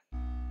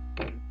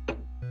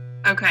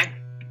Okay.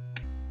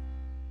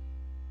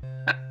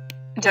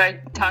 Do I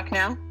talk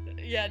now?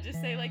 Yeah, just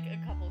say like a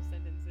couple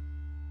sentences.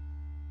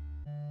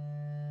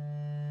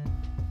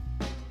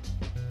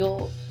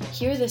 You'll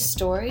hear this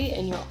story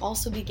and you'll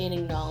also be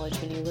gaining knowledge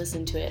when you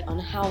listen to it on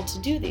how to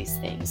do these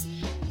things.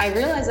 I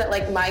realized that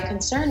my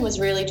concern was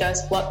really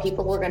just what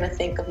people were going to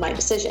think of my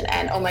decision.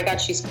 And oh my God,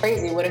 she's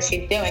crazy. What is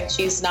she doing?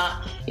 She's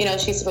not,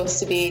 she's supposed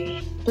to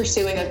be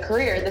pursuing a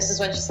career. This is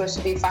when she's supposed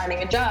to be finding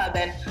a job.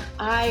 And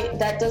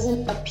that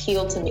doesn't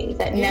appeal to me.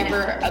 That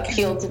never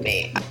appealed to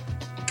me.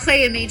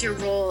 Play a major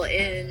role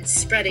in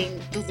spreading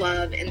the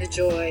love and the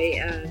joy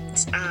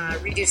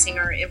and reducing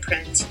our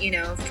imprint,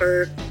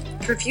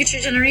 for future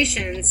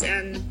generations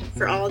and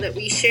for all that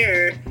we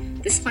share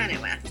this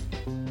planet with.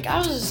 I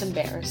was just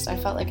embarrassed. I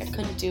felt like I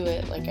couldn't do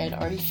it, like I'd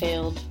already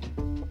failed.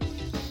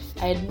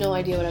 I had no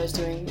idea what I was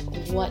doing.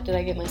 What did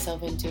I get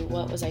myself into?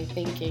 What was I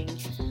thinking?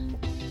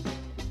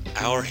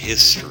 Our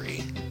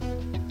history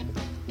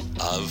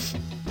of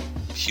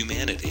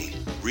humanity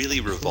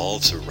really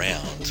revolves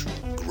around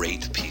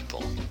great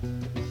people.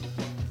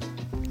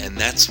 And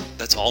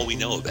that's all we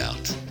know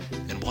about.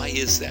 And why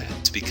is that?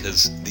 It's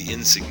because the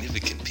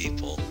insignificant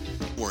people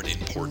weren't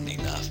important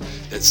enough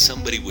that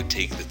somebody would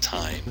take the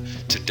time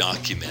to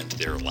document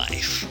their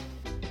life.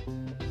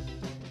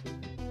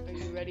 Are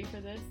you ready for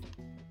this?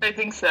 I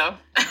think so.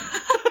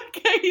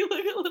 Okay, you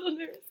look a little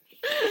nervous.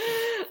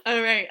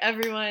 All right,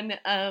 everyone.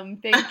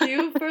 Thank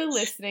you for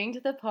listening to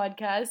the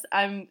podcast.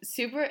 I'm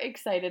super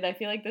excited. I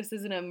feel like this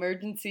is an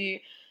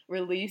emergency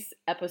release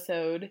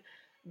episode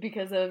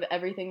because of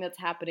everything that's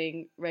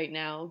happening right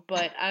now.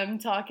 But I'm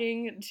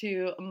talking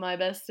to my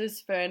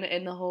bestest friend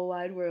in the whole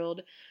wide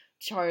world,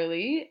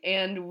 Charlie,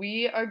 and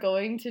we are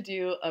going to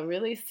do a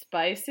really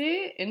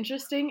spicy,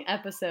 interesting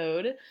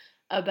episode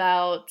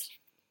about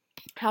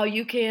how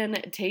you can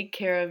take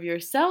care of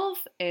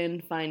yourself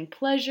and find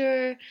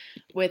pleasure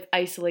with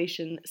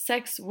isolation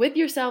sex with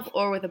yourself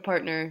or with a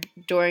partner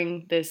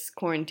during this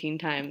quarantine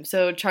time.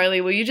 So, Charlie,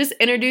 will you just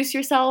introduce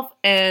yourself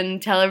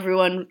and tell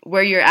everyone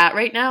where you're at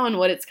right now and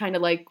what it's kind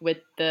of like with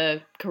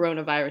the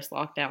coronavirus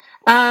lockdown?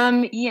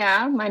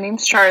 Yeah, my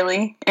name's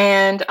Charlie,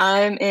 and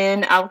I'm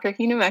in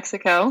Albuquerque, New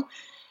Mexico,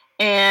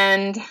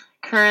 and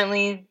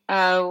currently,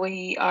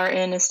 we are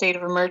in a state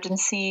of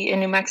emergency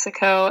in New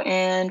Mexico,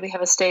 and we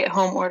have a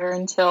stay-at-home order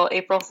until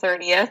April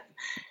 30th.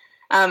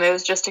 It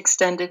was just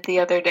extended the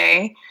other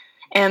day,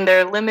 and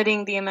they're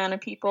limiting the amount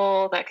of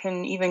people that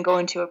can even go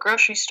into a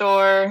grocery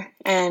store,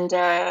 and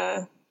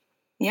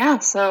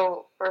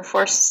so we're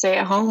forced to stay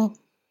at home.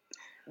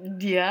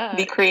 Yeah.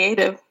 Be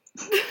creative.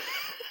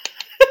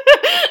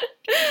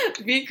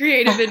 Be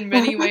creative in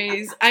many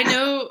ways.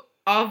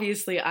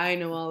 Obviously I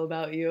know all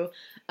about you,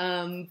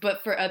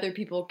 but for other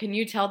people, can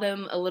you tell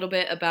them a little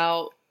bit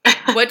about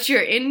what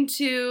you're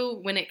into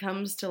when it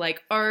comes to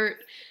like art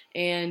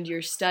and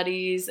your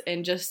studies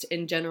and just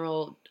in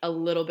general a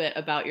little bit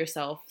about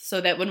yourself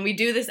so that when we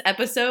do this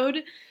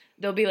episode,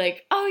 they'll be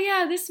like, oh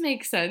yeah, this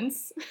makes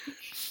sense.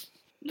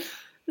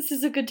 This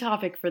is a good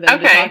topic for them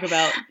to talk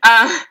about.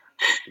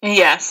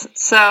 Yes,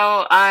 so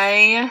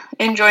I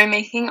enjoy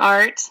making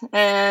art,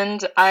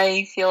 and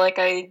I feel like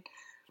I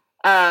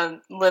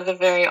live a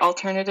very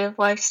alternative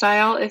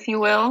lifestyle, if you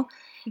will.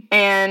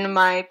 And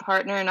my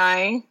partner and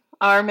I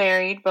are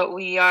married, but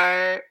we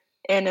are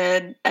in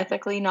an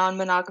ethically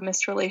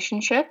non-monogamous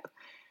relationship.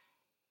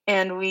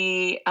 And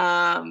we're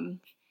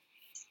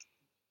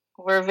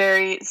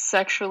very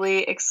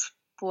sexually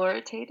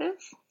explorative.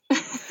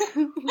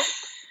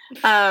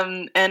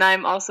 And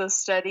I'm also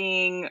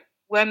studying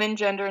women,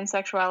 gender, and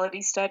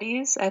sexuality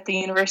studies at the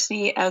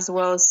university, as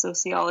well as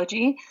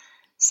sociology.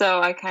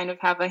 So I kind of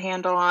have a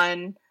handle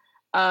on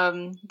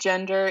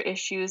gender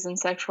issues and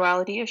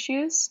sexuality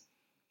issues,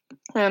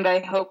 and I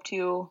hope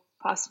to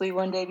possibly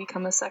one day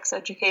become a sex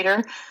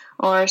educator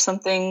or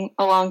something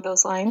along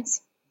those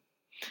lines.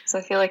 So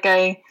I feel like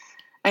I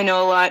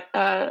know a lot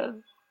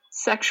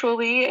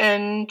sexually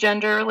and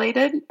gender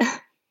related.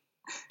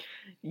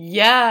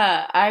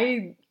 Yeah,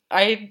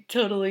 I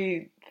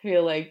totally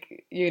feel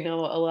like you know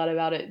a lot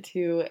about it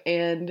too,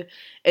 and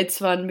it's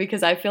fun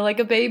because I feel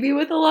like a baby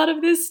with a lot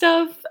of this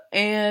stuff,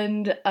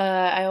 and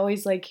I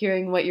always like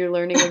hearing what you're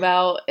learning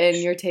about and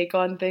your take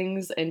on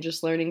things and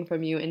just learning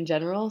from you in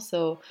general,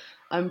 so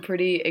I'm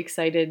pretty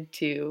excited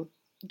to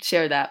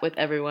share that with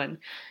everyone.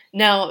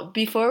 Now,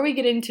 before we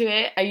get into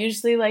it, I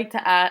usually like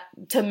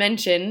to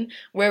mention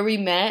where we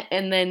met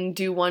and then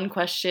do one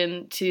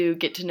question to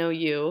get to know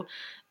you,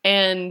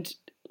 and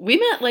we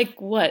met like,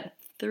 what,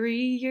 3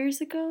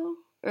 years ago?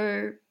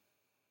 Or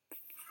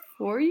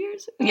 4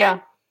 years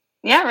ago?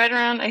 Yeah, right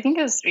around, I think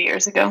it was 3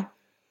 years ago.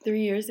 3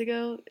 years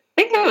ago?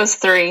 I think it was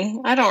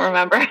 3. I don't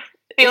remember. It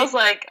feels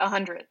like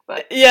 100,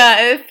 but...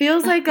 Yeah, it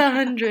feels like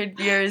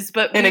 100 years,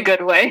 but... In a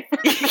good way.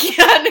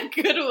 Yeah, in a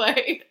good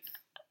way.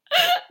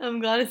 I'm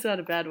glad it's not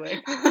a bad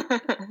way.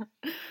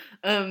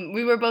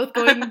 We were both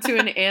going to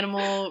an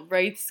animal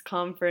rights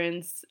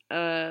conference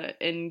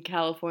in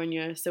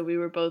California, so we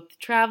were both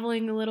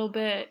traveling a little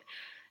bit,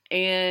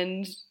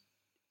 and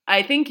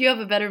I think you have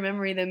a better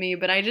memory than me,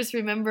 but I just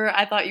remember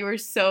I thought you were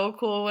so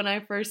cool when I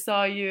first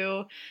saw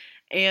you,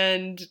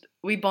 and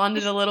we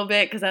bonded a little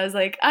bit because I was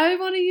like, I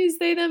want to use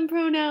they, them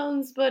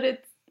pronouns, but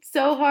it's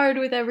so hard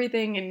with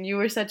everything, and you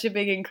were such a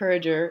big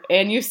encourager,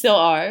 and you still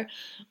are.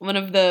 One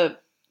of the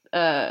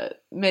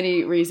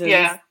many reasons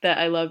that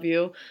I love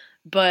you.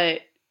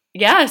 But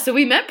yeah, so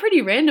we met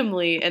pretty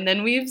randomly, and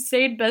then we've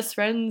stayed best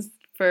friends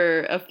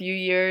for a few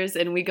years,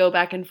 and we go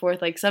back and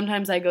forth. Like,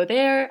 sometimes I go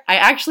there. I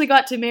actually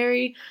got to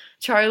marry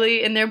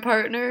Charlie and their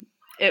partner.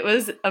 It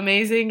was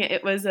amazing.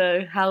 It was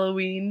a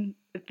Halloween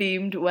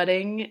themed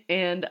wedding,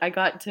 and I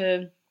got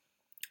to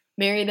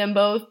marry them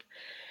both,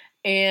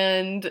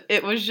 and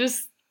it was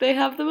just, they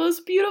have the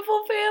most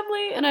beautiful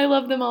family, and I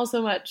love them all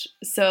so much.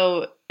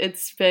 So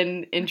it's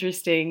been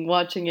interesting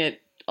watching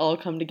it all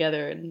come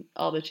together and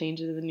all the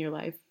changes in your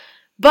life.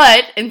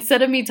 But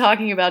instead of me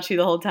talking about you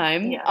the whole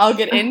time, I'll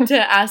get into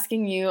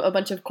asking you a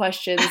bunch of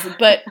questions.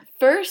 But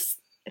first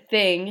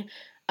thing,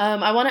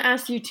 I want to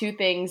ask you two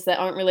things that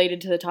aren't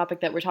related to the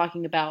topic that we're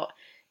talking about.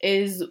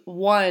 Is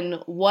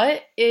one,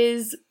 what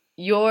is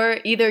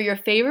either your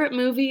favorite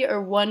movie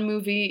or one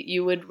movie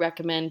you would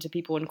recommend to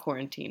people in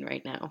quarantine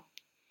right now?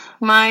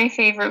 My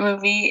favorite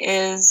movie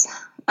is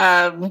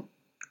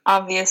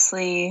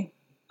obviously,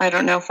 I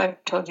don't know if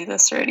I've told you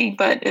this already,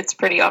 but it's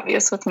pretty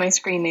obvious with my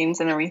screen names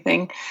and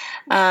everything,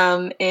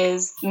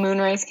 is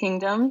Moonrise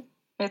Kingdom.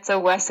 It's a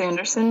Wes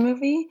Anderson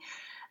movie,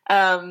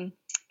 and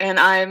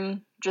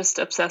I'm just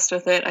obsessed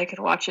with it. I could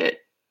watch it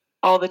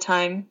all the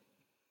time.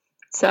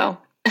 So,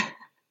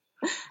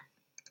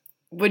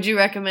 would you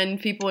recommend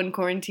people in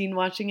quarantine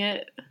watching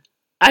it?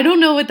 I don't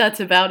know what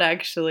that's about,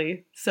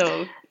 actually.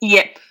 So,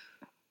 yeah.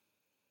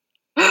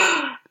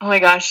 Oh my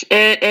gosh.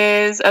 It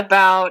is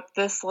about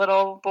this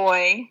little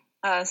boy,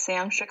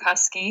 Sam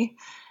Shakusky,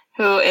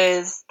 who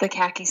is the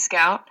khaki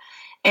scout.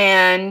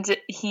 And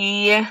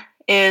he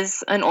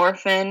is an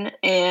orphan,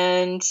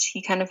 and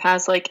he kind of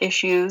has like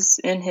issues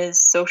in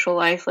his social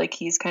life. Like,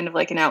 he's kind of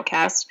like an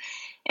outcast.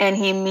 And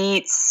he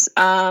meets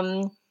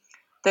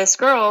this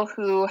girl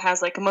who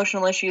has like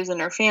emotional issues in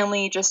her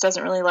family, just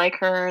doesn't really like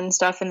her and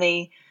stuff. And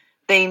they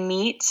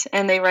meet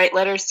and they write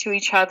letters to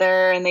each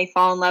other, and they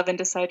fall in love and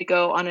decide to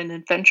go on an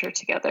adventure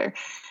together.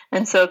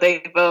 And so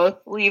they both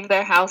leave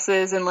their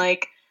houses and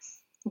like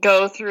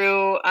go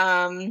through,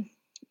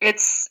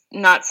 it's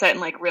not set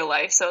in like real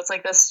life. So it's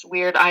like this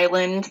weird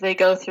island they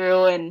go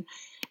through, and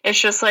it's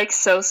just like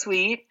so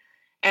sweet,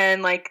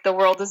 and like the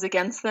world is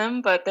against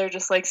them, but they're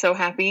just like so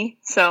happy.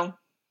 So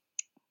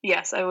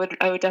yes, I would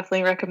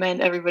definitely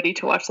recommend everybody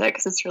to watch that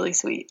because it's really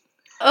sweet.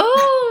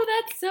 Oh,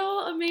 that's so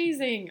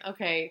amazing.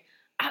 Okay.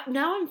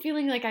 Now I'm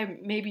feeling like I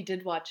maybe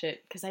did watch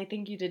it because I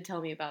think you did tell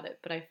me about it,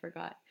 but I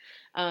forgot.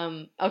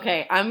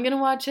 Okay, I'm going to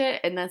watch it,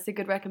 and that's a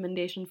good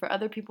recommendation for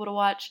other people to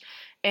watch.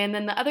 And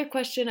then the other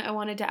question I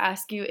wanted to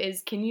ask you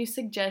is, can you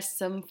suggest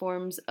some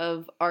forms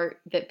of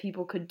art that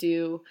people could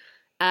do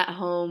at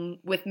home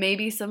with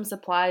maybe some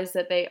supplies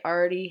that they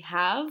already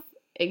have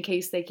in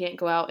case they can't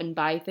go out and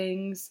buy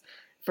things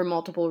for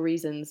multiple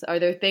reasons? Are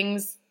there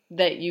things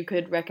that you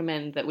could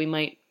recommend that we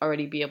might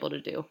already be able to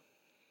do?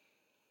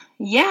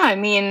 Yeah, I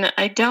mean,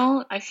 I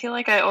feel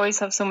like I always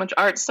have so much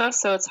art stuff,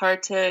 so it's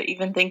hard to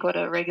even think what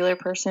a regular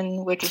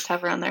person would just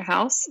have around their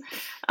house.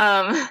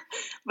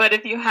 But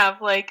if you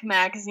have like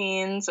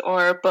magazines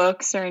or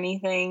books or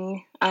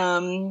anything,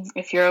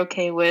 if you're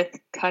okay with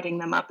cutting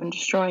them up and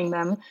destroying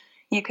them,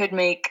 you could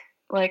make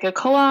like a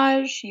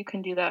collage. You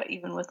can do that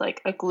even with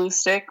like a glue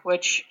stick,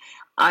 which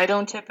I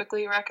don't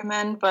typically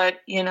recommend, but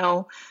you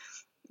know,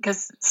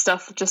 because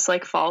stuff just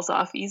like falls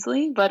off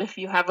easily. But if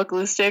you have a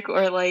glue stick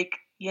or like,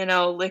 you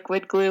know,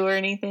 liquid glue or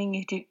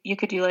anything, you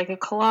could do like a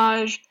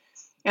collage,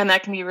 and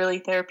that can be really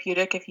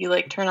therapeutic if you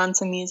like turn on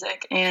some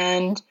music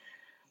and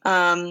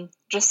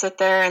just sit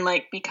there and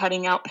like be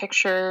cutting out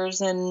pictures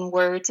and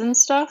words and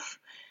stuff.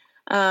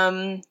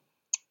 I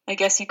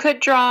guess you could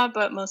draw,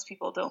 but most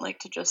people don't like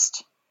to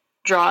just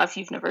draw if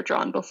you've never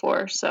drawn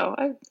before. So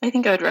I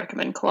think I would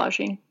recommend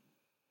collaging.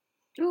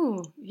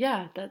 Ooh,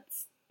 yeah,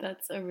 that's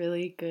a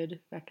really good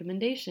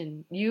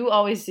recommendation. You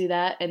always do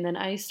that, and then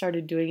I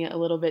started doing it a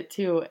little bit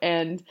too.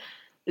 And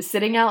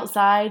sitting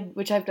outside,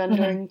 which I've done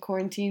during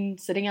quarantine,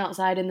 sitting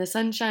outside in the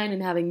sunshine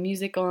and having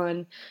music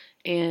on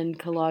and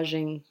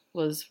collaging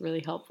was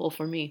really helpful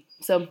for me.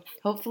 So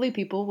hopefully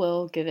people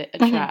will give it a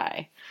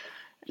try.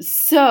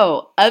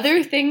 So,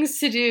 other things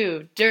to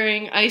do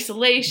during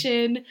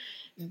isolation,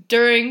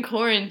 during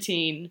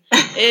quarantine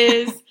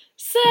is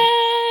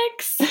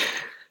sex.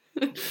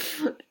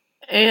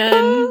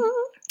 And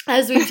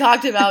as we've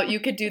talked about, you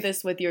could do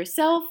this with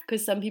yourself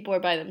because some people are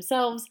by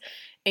themselves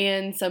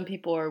and some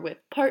people are with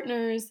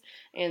partners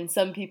and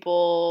some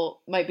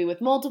people might be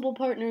with multiple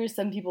partners.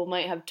 Some people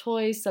might have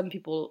toys. Some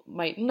people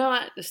might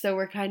not. So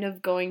we're kind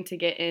of going to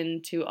get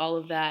into all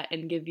of that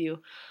and give you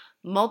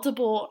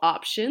multiple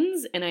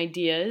options and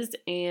ideas.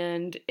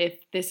 And if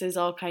this is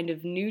all kind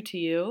of new to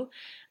you,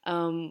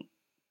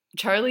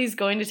 Charlie's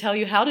going to tell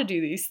you how to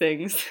do these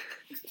things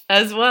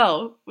as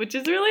well, which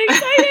is really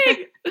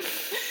exciting.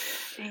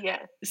 Yeah.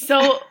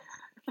 So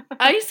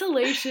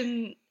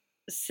Isolation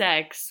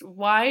sex,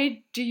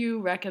 why do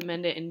you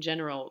recommend it in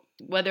general,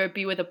 whether it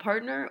be with a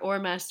partner or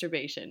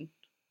masturbation?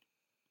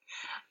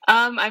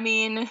 I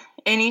mean,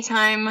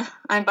 anytime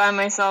I'm by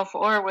myself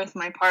or with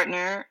my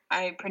partner,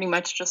 I pretty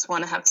much just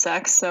want to have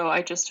sex. So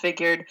I just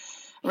figured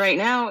right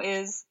now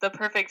is the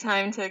perfect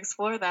time to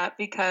explore that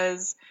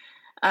because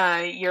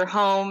you're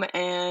home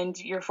and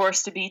you're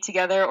forced to be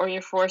together or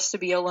you're forced to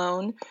be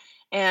alone.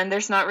 And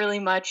there's not really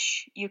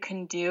much you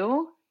can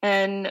do.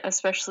 And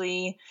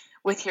especially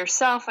with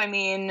yourself, I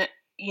mean,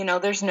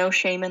 there's no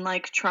shame in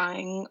like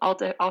trying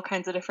all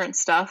kinds of different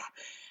stuff.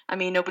 I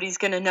mean, nobody's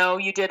going to know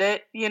you did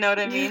it, you know what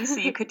I mean? So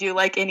you could do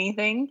like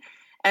anything.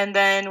 And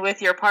then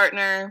with your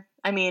partner,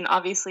 I mean,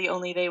 obviously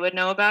only they would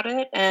know about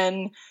it.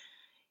 And,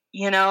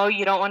 you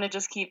don't want to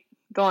just keep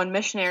going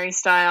missionary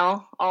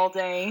style all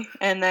day.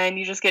 And then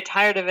you just get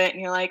tired of it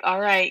and you're like, all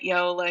right,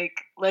 like,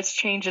 let's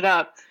change it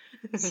up.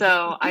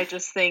 So I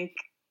just think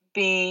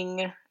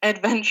being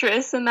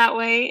adventurous in that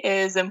way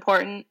is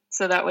important.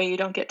 So that way you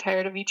don't get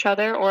tired of each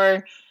other,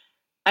 or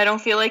I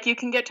don't feel like you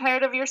can get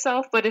tired of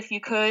yourself, but if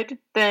you could,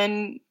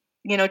 then,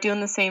 doing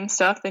the same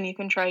stuff, then you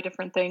can try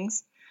different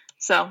things.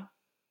 So.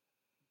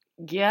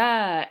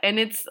 Yeah, and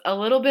it's a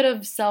little bit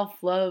of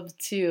self-love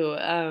too.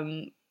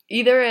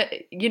 Either,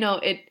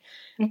 it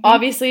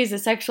obviously is a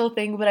sexual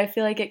thing, but I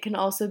feel like it can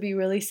also be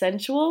really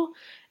sensual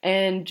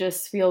and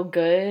just feel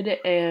good.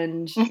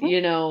 And,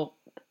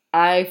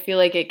 I feel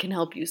like it can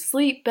help you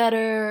sleep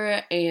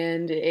better,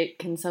 and it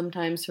can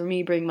sometimes, for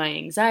me, bring my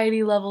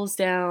anxiety levels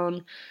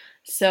down.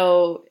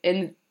 So,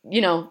 and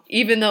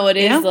even though it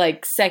is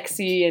like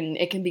sexy and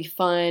it can be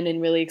fun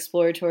and really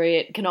exploratory,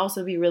 it can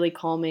also be really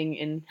calming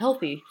and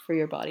healthy for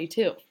your body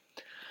too,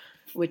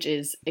 which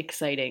is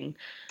exciting.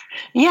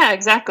 Yeah,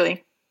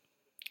 exactly.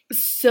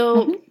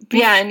 So,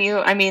 yeah,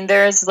 and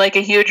there's like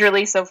a huge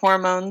release of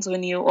hormones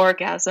when you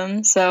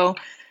orgasm. So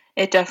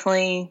it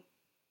definitely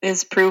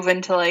is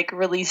proven to like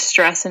release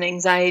stress and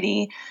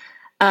anxiety.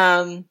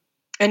 And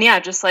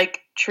yeah, just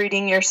like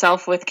treating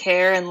yourself with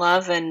care and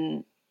love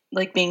and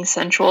like being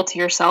sensual to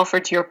yourself or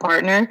to your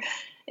partner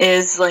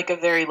is like a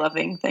very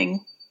loving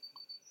thing.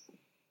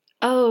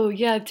 Oh,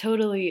 yeah,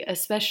 totally.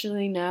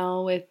 Especially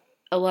now with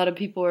a lot of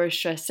people are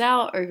stressed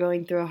out or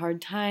going through a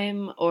hard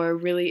time or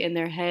really in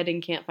their head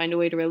and can't find a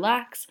way to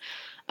relax.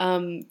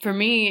 For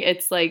me,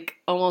 it's like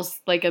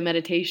almost like a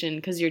meditation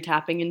because you're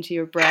tapping into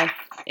your breath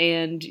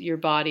and your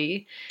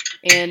body,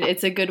 and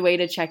it's a good way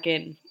to check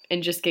in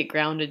and just get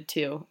grounded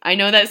too. I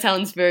know that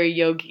sounds very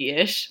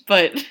yogi-ish,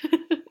 but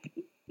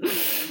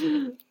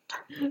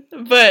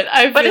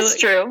but it's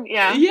true.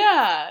 Yeah.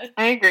 Yeah.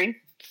 I agree.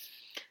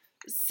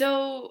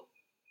 So,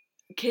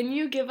 can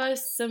you give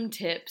us some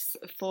tips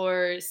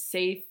for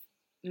safe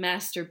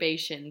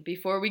masturbation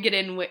before we get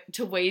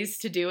into ways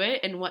to do it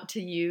and what to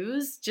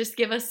use? Just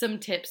give us some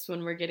tips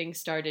when we're getting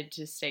started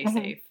to stay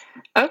safe.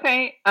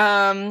 Okay.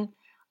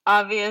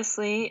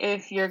 Obviously,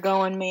 if you're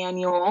going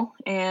manual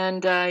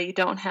and you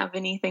don't have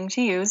anything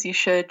to use, you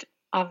should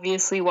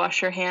obviously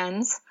wash your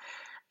hands.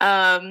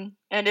 And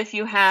if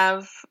you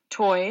have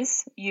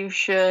toys, you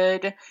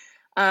should,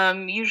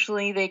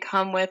 usually they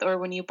come with, or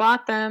when you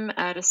bought them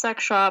at a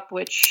sex shop,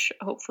 which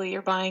hopefully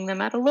you're buying them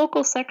at a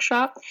local sex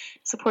shop,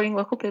 supporting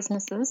local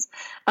businesses,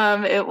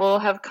 it will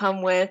have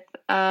come with,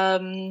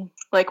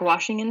 like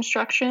washing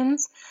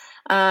instructions.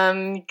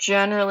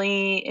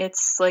 Generally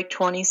it's like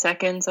 20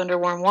 seconds under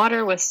warm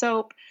water with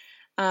soap.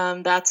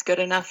 That's good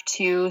enough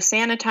to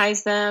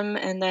sanitize them.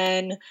 And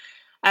then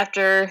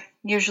after,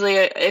 usually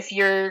if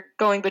you're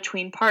going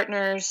between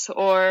partners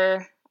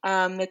or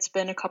it's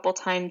been a couple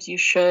times, you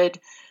should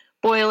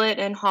boil it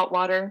in hot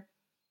water.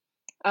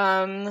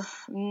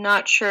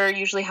 Not sure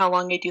usually how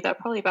long I do that,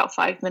 probably about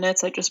 5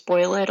 minutes. I just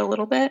boil it a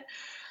little bit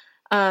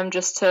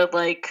just to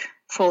like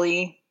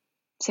fully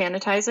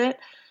sanitize it.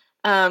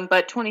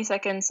 But 20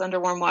 seconds under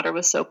warm water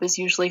with soap is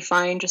usually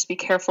fine. Just be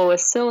careful with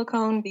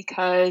silicone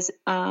because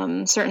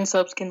certain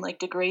soaps can like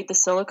degrade the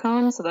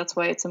silicone. So that's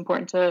why it's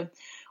important to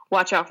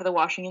watch out for the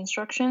washing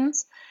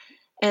instructions.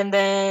 And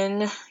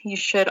then you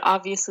should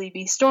obviously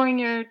be storing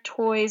your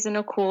toys in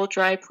a cool,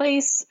 dry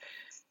place.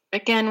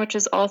 Again, which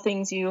is all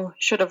things you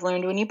should have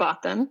learned when you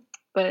bought them,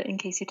 but in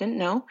case you didn't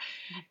know.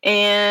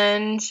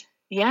 And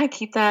yeah,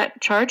 keep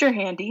that charger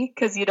handy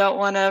because you don't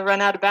want to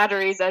run out of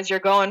batteries as you're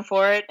going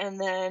for it. And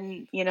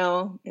then,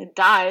 it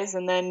dies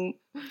and then,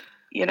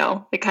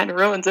 it kind of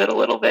ruins it a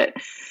little bit.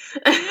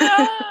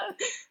 Yeah.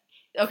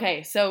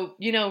 Okay, so,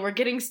 we're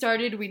getting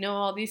started. We know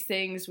all these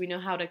things. We know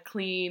how to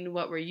clean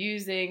what we're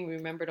using. We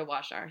remember to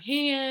wash our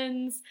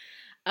hands.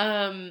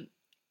 How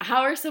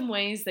are some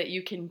ways that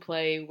you can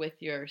play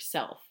with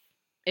yourself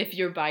if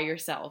you're by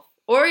yourself?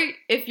 Or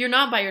if you're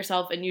not by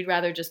yourself and you'd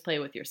rather just play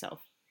with yourself?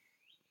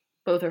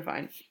 Both are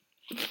fine.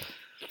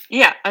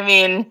 Yeah,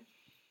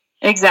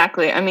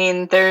 exactly.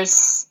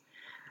 There's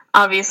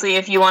obviously,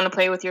 if you want to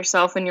play with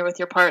yourself and you're with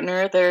your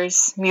partner,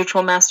 there's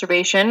mutual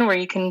masturbation where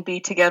you can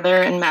be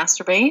together and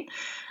masturbate.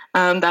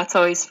 That's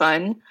always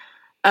fun.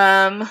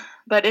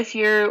 But if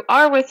you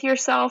are with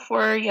yourself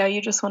or,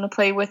 you just want to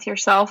play with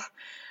yourself,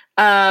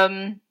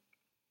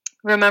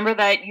 remember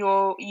that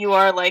you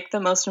are like the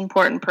most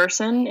important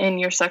person in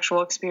your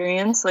sexual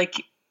experience.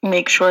 Like,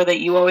 make sure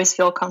that you always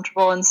feel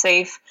comfortable and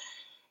safe,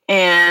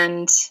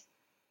 and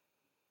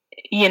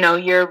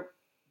you're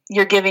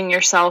giving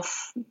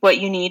yourself what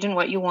you need and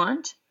what you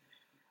want.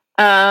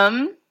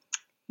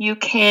 You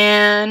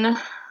can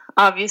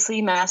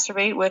obviously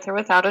masturbate with or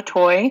without a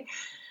toy.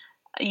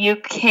 You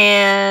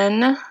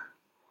could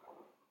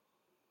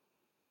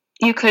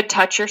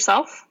touch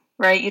yourself,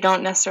 right? You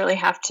don't necessarily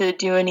have to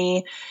do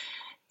any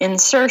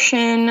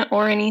insertion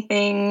or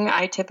anything.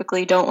 I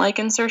typically don't like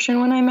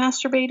insertion when I'm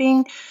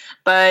masturbating,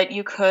 but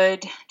you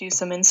could do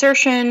some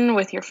insertion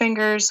with your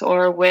fingers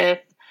or with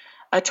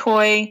a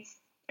toy.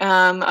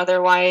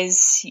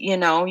 Otherwise,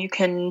 you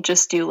can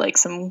just do like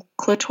some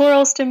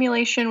clitoral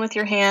stimulation with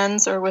your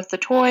hands or with the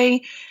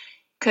toy.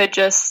 Could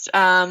just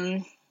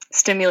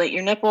stimulate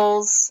your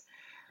nipples.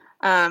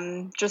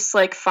 Just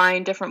like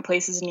find different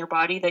places in your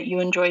body that you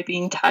enjoy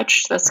being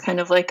touched. That's kind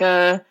of like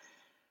a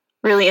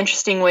really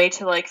interesting way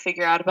to like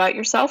figure out about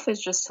yourself,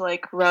 is just to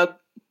like rub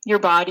your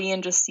body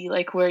and just see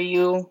like where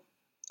you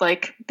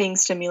like being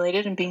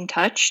stimulated and being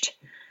touched.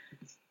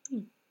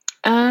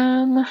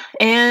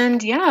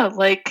 And yeah,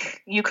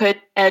 like you could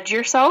edge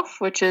yourself,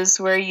 which is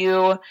where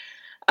you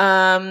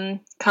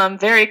come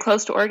very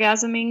close to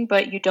orgasming,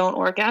 but you don't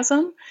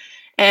orgasm.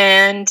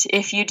 And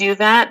if you do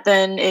that,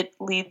 then it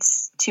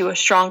leads to a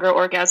stronger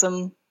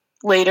orgasm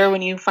later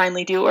when you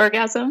finally do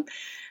orgasm.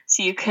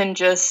 So you can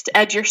just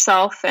edge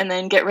yourself and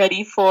then get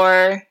ready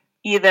for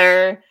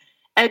either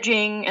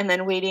edging and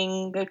then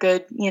waiting a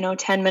good,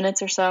 10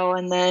 minutes or so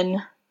and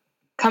then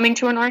coming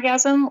to an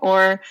orgasm,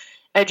 or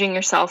edging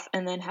yourself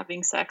and then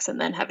having sex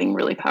and then having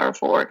really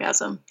powerful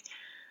orgasm.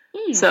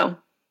 So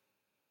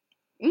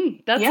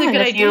that's a good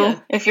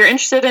idea. If you're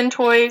interested in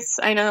toys,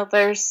 I know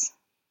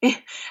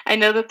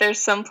that there's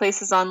some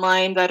places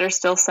online that are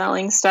still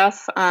selling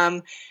stuff.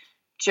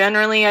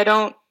 Generally, I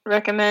don't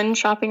recommend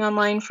shopping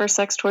online for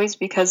sex toys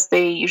because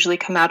they usually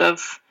come out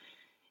of,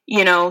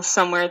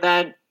 somewhere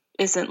that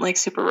isn't like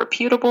super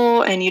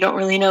reputable, and you don't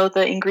really know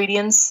the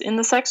ingredients in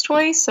the sex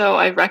toy. So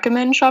I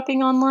recommend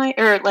shopping online,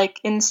 or like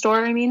in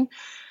store,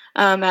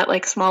 at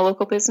like small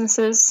local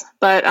businesses.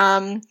 But,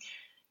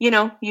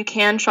 you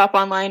can shop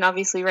online.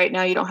 Obviously right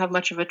now you don't have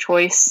much of a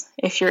choice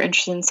if you're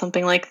interested in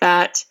something like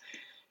that.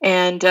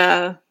 And,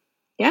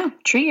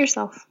 treat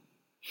yourself.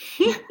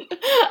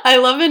 I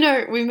love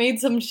we made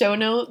some show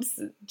notes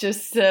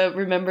just to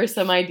remember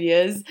some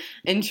ideas,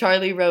 and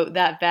Charlie wrote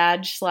that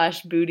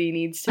vag/booty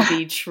needs to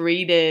be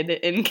treated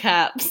in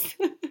caps.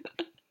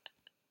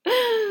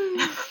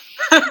 It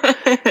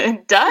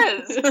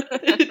does.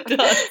 It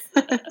does.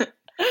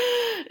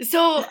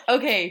 So,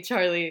 okay,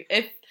 Charlie,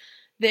 if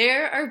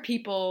there are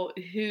people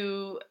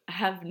who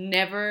have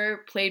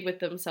never played with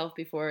themselves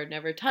before,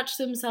 never touched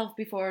themselves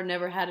before,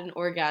 never had an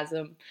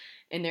orgasm,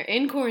 and they're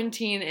in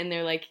quarantine and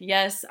they're like,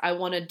 yes, I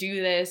want to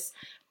do this,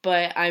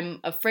 but I'm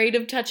afraid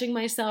of touching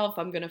myself.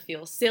 I'm going to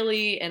feel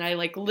silly and I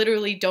like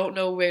literally don't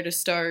know where to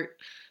start.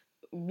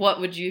 What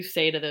would you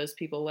say to those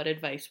people? What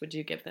advice would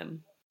you give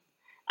them?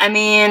 I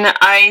mean,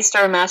 I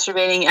started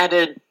masturbating at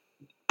a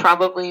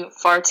probably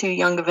far too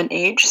young of an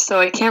age, so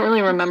I can't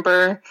really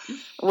remember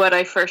what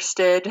I first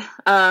did.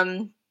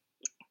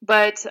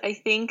 But I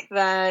think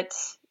that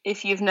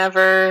if you've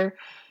never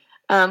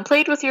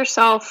played with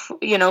yourself,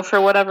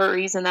 for whatever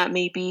reason that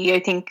may be, I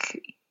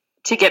think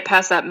to get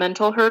past that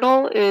mental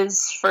hurdle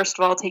is, first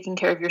of all, taking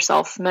care of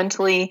yourself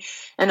mentally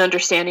and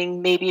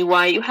understanding maybe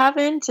why you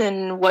haven't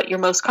and what you're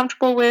most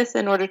comfortable with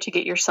in order to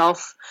get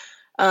yourself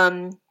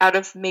out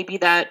of maybe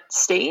that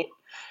state.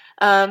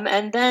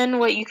 And then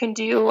what you can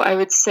do, I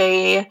would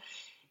say,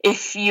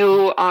 if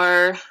you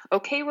are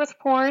okay with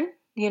porn,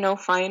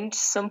 find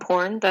some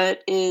porn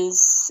that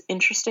is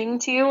interesting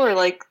to you, or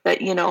like that,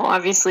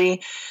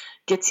 obviously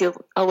gets you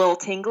a little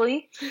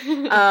tingly.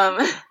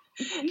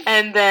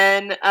 And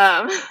then,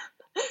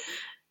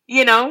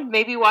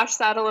 maybe watch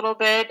that a little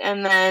bit.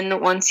 And then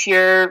once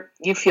you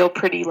feel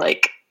pretty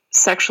like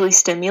sexually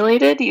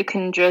stimulated, you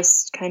can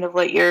just kind of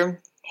let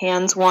your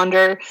hands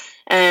wander.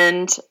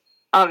 And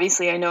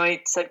obviously I know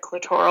I said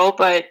clitoral,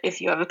 but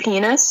if you have a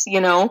penis,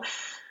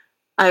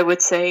 I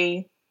would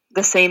say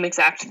the same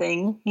exact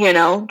thing,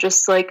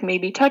 just like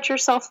maybe touch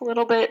yourself a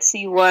little bit,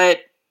 see what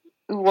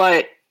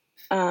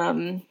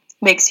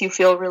makes you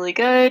feel really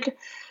good.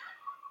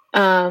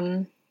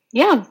 And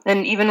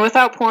even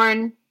without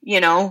porn,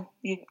 you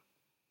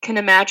can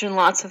imagine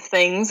lots of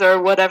things,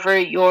 or whatever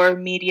your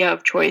media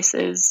of choice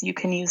is, you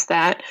can use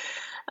that.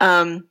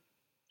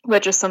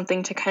 But just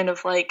something to kind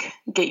of like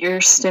get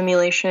your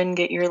stimulation,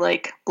 get your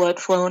like blood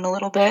flowing a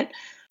little bit.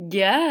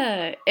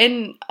 Yeah.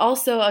 And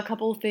also a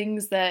couple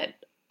things that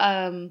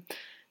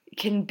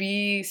can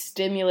be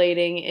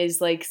stimulating is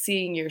like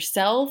seeing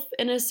yourself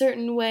in a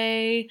certain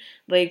way.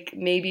 Like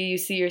maybe you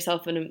see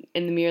yourself in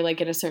the mirror like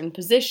in a certain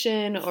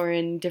position or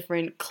in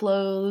different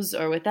clothes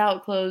or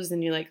without clothes,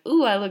 and you're like,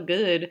 ooh, I look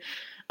good.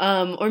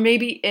 Or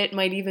maybe it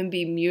might even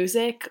be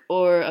music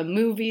or a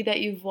movie that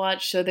you've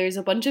watched. So there's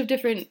a bunch of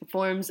different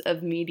forms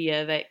of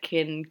media that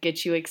can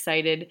get you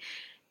excited.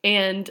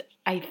 And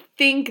I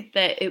think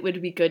that it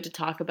would be good to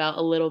talk about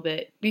a little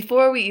bit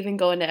before we even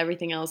go into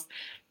everything else.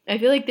 I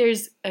feel like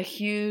there's a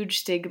huge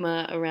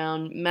stigma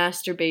around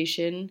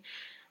masturbation,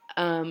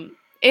 and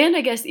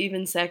I guess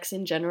even sex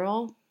in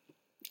general.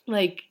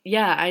 Like,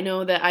 yeah, I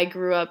know that I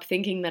grew up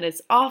thinking that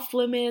it's off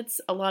limits.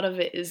 A lot of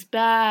it is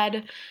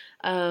bad.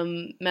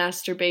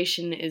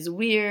 Masturbation is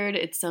weird.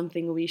 It's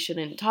something we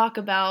shouldn't talk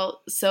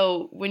about.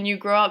 So when you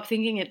grow up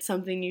thinking it's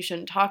something you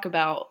shouldn't talk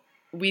about,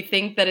 we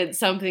think that it's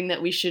something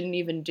that we shouldn't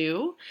even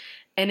do.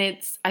 And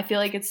I feel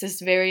like it's this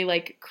very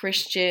like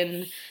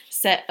Christian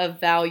set of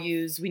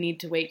values. We need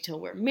to wait till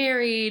we're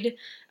married.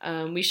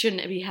 We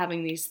shouldn't be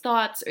having these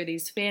thoughts or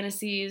these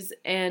fantasies.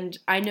 And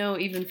I know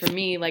even for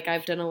me, like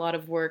I've done a lot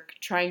of work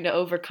trying to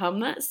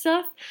overcome that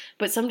stuff.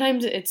 But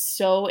sometimes it's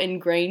so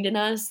ingrained in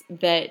us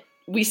that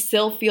we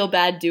still feel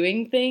bad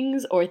doing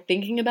things or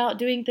thinking about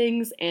doing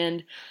things.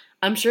 And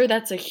I'm sure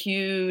that's a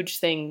huge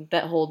thing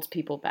that holds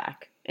people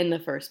back in the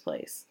first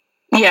place.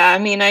 Yeah, I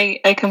mean, I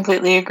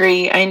completely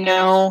agree. I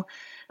know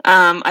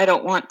I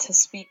don't want to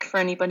speak for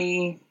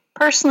anybody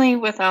personally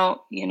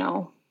without,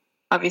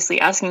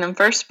 obviously asking them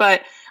first,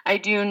 but I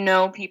do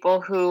know people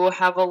who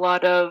have a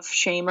lot of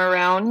shame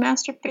around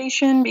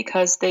masturbation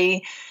because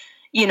they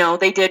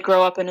did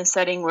grow up in a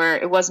setting where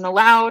it wasn't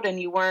allowed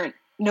and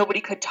nobody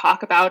could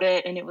talk about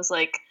it, and it was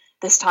like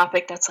this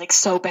topic that's like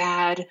so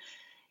bad.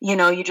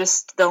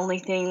 The only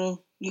thing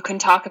you can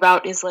talk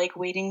about is like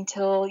waiting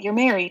till you're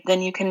married.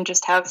 Then you can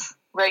just have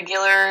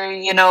regular,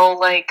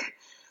 like,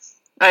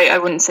 I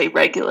wouldn't say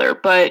regular,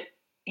 but,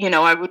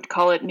 I would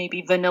call it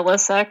maybe vanilla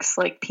sex,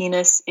 like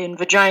penis in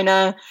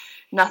vagina,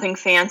 nothing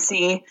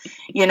fancy.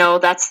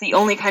 That's the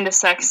only kind of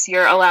sex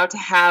you're allowed to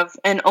have,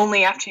 and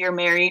only after you're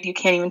married. You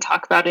can't even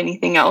talk about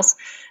anything else.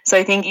 So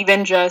I think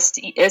even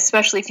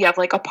especially if you have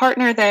like a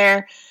partner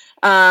there,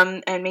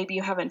 and maybe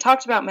you haven't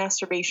talked about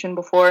masturbation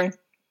before,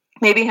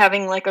 maybe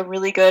having like a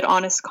really good,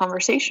 honest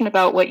conversation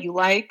about what you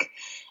like,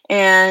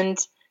 and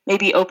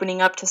maybe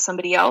opening up to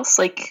somebody else,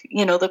 like,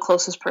 the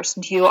closest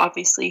person to you,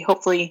 obviously,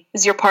 hopefully,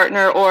 is your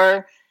partner,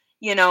 or,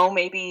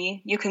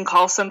 maybe you can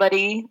call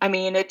somebody. I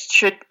mean,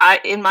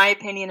 in my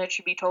opinion, it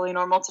should be totally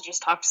normal to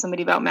just talk to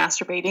somebody about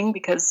masturbating,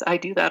 because I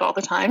do that all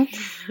the time.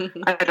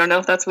 I don't know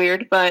if that's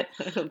weird, but,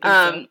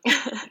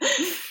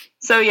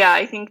 so yeah,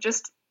 I think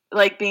just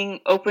like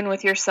being open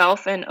with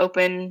yourself and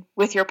open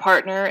with your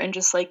partner, and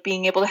just like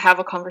being able to have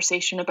a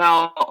conversation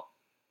about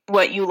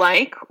what you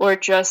like, or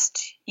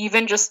just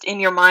even just in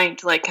your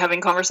mind, like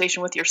having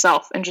conversation with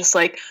yourself, and just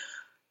like,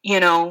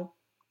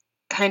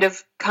 kind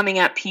of coming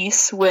at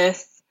peace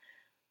with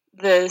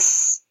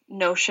this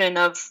notion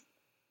of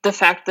the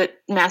fact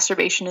that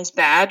masturbation is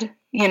bad,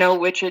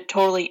 which it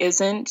totally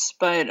isn't.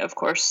 But of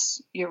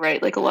course, you're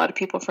right. Like a lot of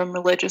people from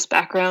religious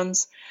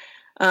backgrounds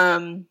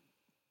often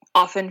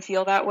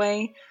feel that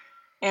way.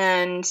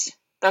 And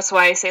that's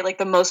why I say like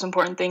the most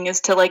important thing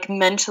is to like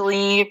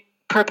mentally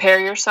prepare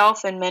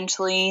yourself and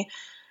mentally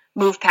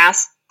move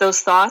past those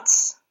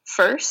thoughts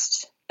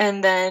first,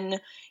 and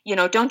then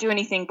don't do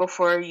anything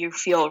before you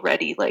feel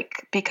ready,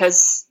 like,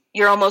 because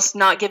you're almost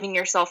not giving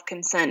yourself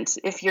consent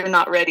if you're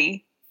not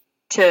ready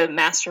to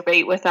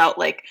masturbate without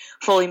like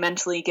fully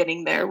mentally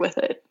getting there with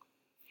it.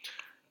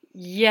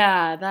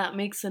 Yeah, that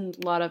makes a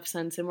lot of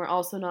sense. And we're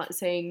also not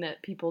saying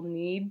that people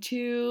need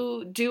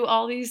to do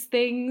all these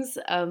things,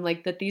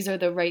 like that these are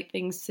the right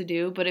things to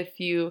do. But if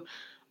you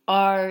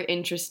are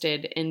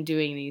interested in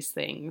doing these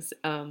things,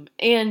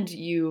 and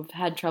you've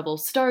had trouble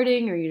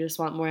starting, or you just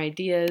want more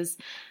ideas,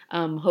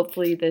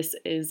 hopefully this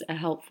is a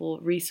helpful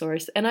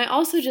resource. And I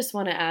also just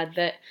want to add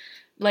that,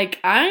 like,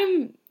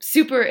 I'm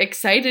super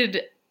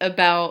excited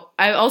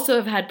I also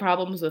have had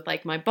problems with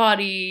like my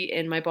body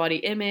and my body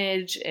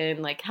image and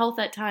like health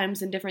at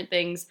times and different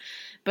things.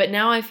 But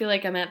now I feel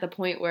like I'm at the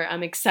point where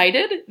I'm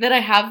excited that I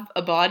have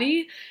a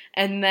body,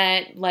 and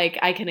that like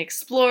I can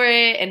explore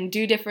it and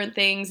do different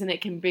things, and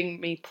it can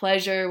bring me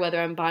pleasure whether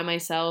I'm by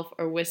myself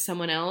or with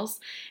someone else.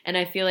 And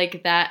I feel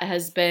like that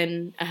has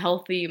been a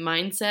healthy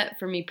mindset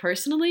for me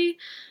personally.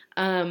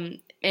 And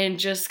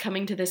just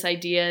coming to this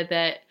idea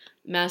that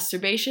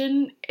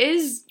masturbation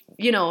is,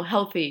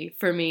 healthy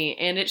for me,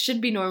 and it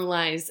should be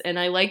normalized. And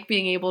I like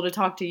being able to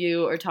talk to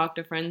you or talk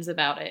to friends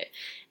about it,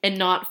 and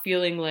not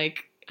feeling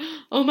like,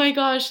 oh my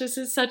gosh, this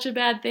is such a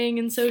bad thing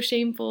and so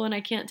shameful, and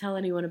I can't tell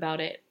anyone about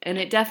it. And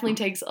it definitely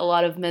takes a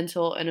lot of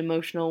mental and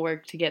emotional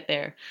work to get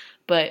there.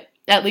 But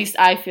at least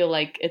I feel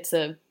like it's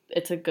a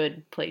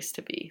good place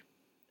to be,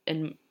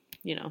 in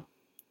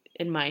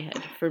my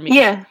head, for me.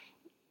 Yeah.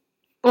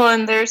 Well,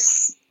 and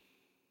there's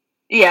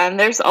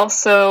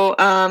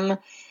also,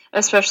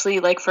 especially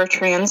like for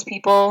trans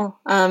people,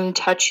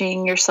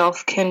 touching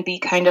yourself can be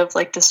kind of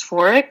like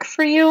dysphoric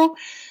for you.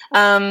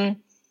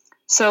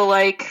 So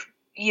like,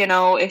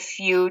 if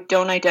you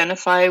don't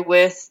identify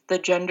with the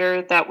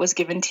gender that was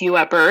given to you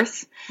at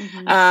birth,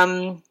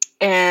 and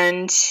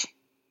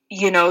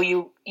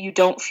you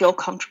don't feel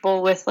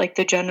comfortable with like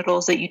the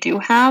genitals that you do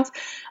have,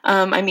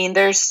 I mean,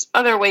 there's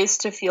other ways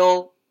to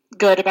feel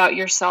good about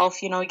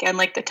yourself, again,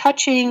 like the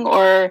touching,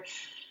 or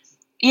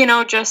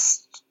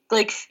just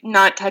like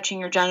not touching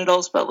your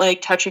genitals, but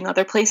like touching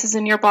other places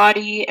in your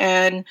body.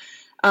 And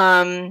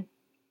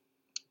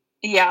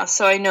yeah,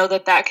 so I know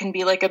that can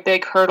be like a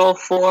big hurdle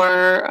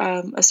for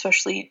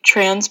especially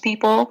trans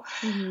people.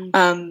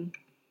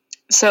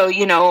 So,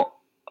 you know,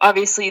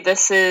 obviously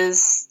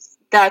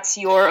that's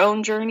your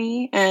own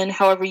journey, and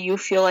however you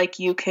feel like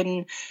you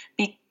can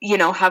be, you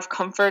know, have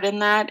comfort in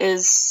that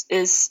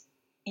is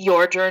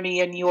your journey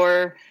and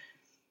your,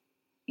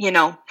 you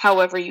know,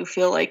 however you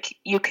feel like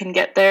you can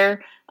get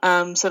there.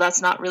 So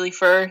that's not really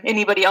for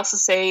anybody else to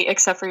say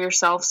except for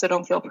yourself. So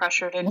don't feel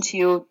pressured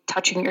into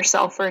touching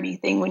yourself or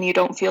anything when you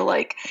don't feel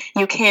like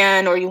you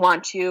can or you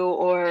want to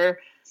or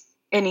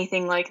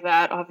anything like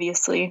that,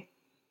 obviously.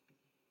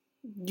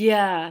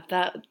 Yeah,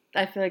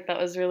 I feel like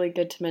that was really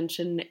good to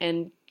mention.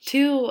 And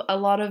too, a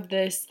lot of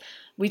this,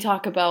 we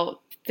talk about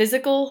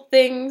physical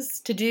things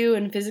to do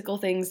and physical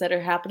things that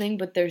are happening,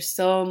 but there's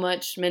so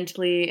much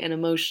mentally and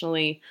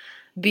emotionally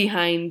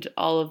behind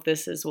all of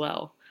this as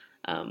well,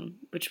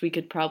 which we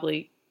could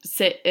probably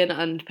sit and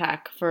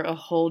unpack for a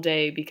whole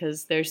day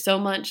because there's so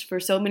much for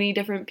so many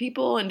different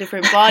people and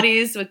different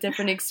bodies with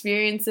different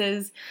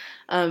experiences.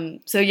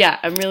 So yeah,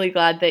 I'm really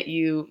glad that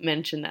you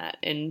mentioned that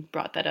and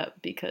brought that up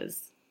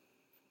because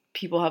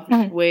people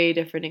have way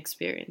different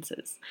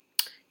experiences.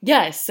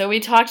 Yes, so we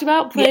talked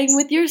about playing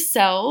with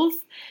yourself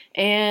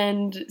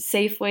and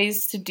safe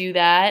ways to do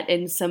that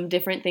and some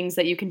different things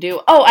that you can do.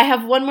 Oh, I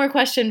have one more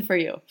question for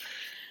you.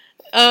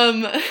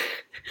 Now,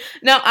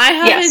 I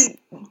haven't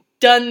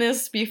done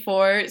this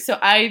before, so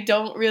I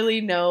don't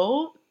really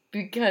know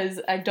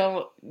because I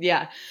don't,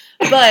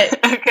 But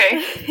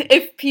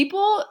if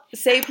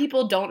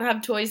people don't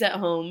have toys at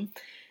home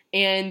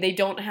and they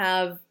don't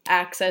have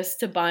access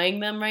to buying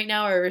them right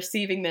now or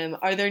receiving them,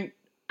 are there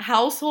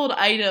household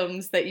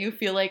items that you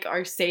feel like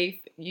are safe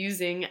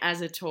using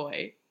as a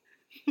toy?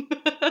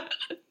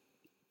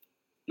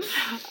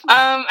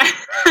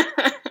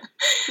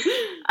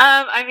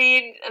 I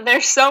mean,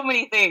 there's so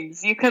many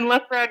things. You can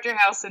look around your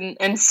house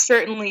and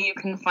certainly you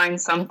can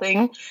find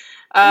something.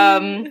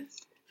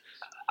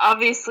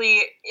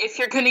 Obviously, if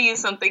you're going to use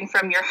something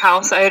from your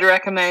house, I would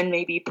recommend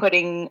maybe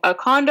putting a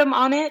condom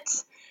on it.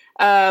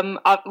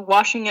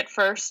 Washing it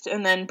first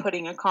and then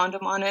putting a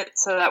condom on it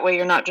so that way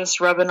you're not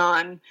just rubbing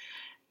on,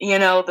 you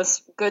know,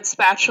 this good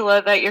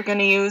spatula that you're going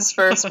to use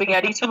for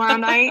spaghetti tomorrow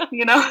night,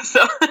 you know,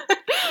 so.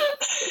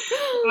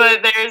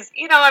 But there's,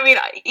 you know, I mean,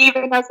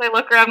 even as I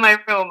look around my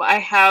room, I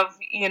have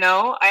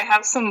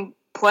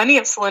plenty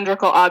of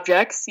cylindrical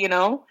objects, you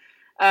know.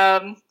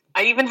 I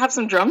even have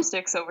some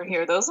drumsticks over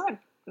here. Those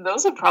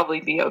would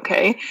probably be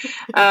okay.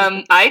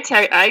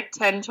 I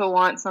tend to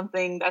want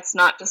something that's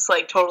not just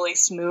like totally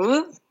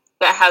smooth,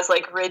 that has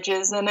like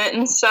ridges in it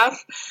and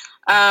stuff.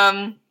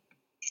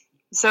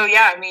 So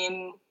yeah, I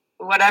mean,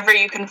 whatever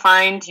you can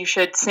find, you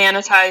should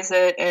sanitize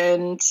it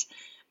and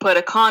put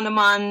a condom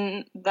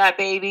on that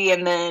baby,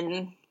 and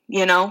then,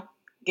 you know,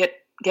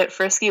 get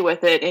frisky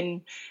with it.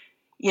 And,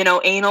 you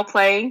know, anal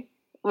play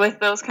with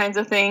those kinds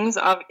of things,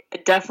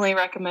 definitely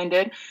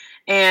recommended.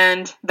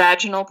 And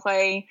vaginal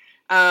play,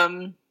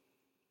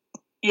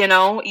 you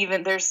know,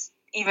 there's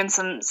even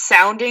some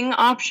sounding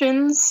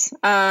options,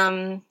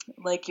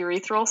 like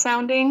urethral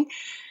sounding.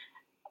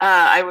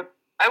 I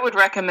would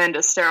recommend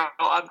a sterile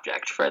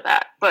object for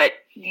that. But,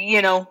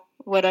 you know,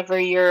 whatever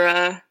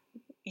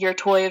your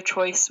toy of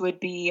choice would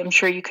be, I'm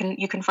sure you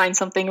can find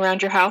something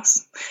around your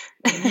house.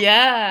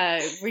 Yeah,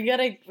 we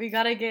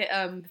gotta get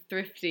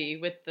thrifty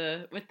with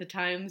the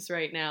times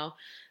right now.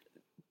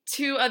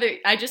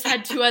 I just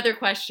had two other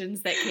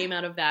questions that came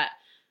out of that.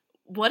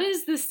 What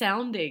is the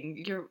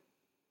sounding? You're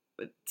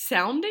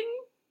sounding?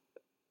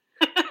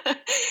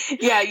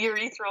 Yeah,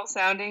 urethral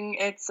sounding.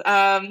 It's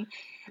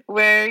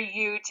where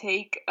you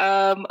take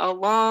a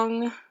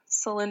long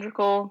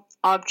cylindrical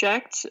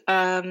object,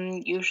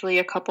 usually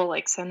a couple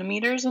like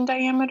centimeters in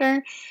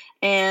diameter,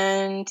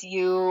 and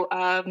you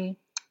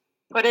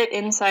put it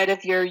inside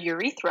of your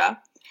urethra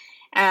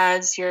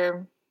as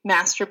you're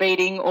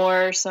masturbating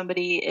or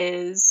somebody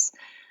is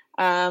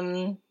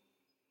rubbing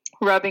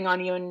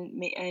on you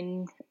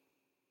and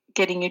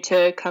getting you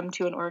to come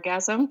to an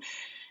orgasm.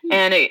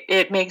 And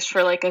it makes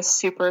for like a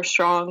super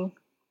strong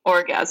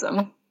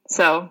orgasm.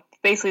 So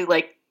basically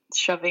like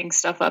shoving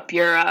stuff up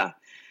your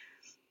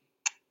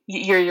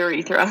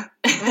urethra.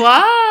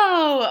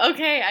 Wow.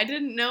 Okay, I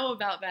didn't know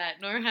about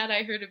that, nor had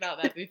I heard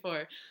about that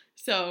before.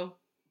 So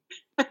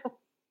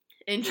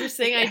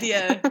interesting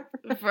idea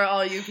for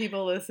all you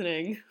people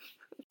listening.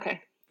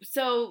 Okay.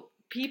 So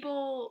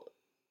people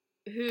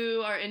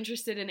who are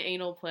interested in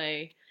anal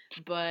play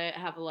but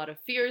have a lot of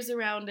fears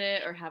around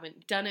it or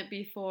haven't done it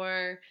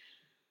before,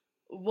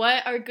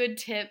 what are good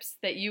tips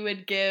that you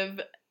would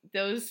give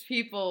those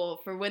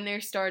people for when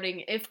they're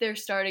starting, if they're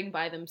starting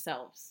by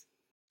themselves?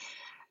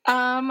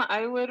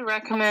 I would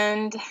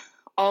recommend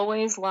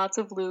always lots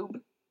of lube.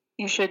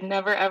 You should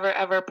never, ever,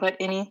 ever put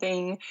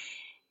anything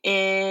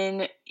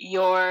in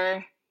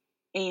your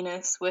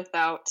anus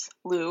without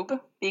lube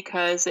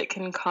because it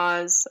can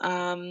cause,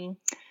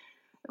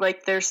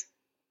 like there's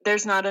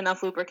there's not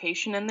enough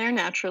lubrication in there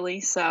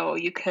naturally, so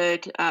you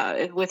could,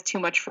 with too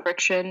much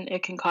friction,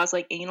 it can cause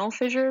like anal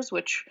fissures,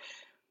 which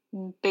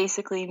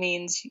basically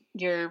means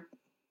your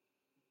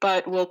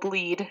butt will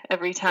bleed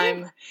every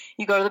time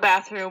you go to the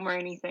bathroom or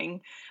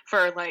anything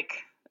for like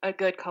a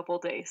good couple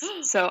days.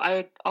 So I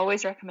would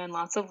always recommend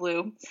lots of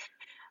lube.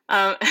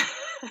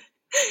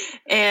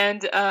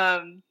 And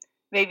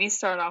maybe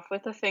start off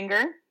with a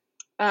finger.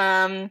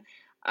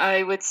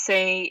 I would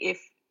say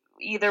if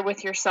either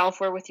with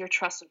yourself or with your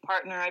trusted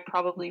partner, I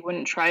probably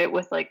wouldn't try it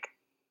with like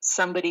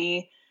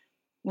somebody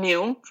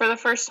new for the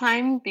first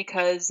time,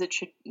 because it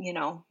should,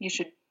 you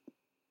should,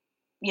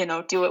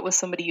 do it with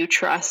somebody you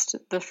trust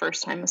the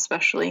first time,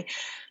 especially.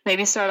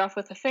 Maybe start off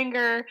with a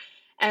finger,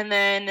 and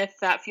then if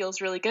that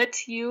feels really good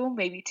to you,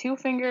 maybe 2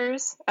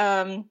 fingers.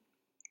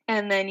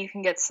 And then you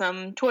can get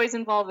some toys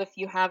involved if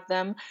you have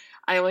them.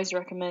 I always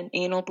recommend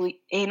anal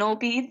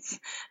beads.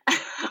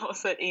 I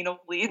almost said anal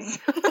bleeds.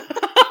 Talking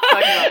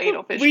about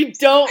anal fissures. We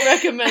don't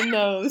recommend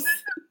those.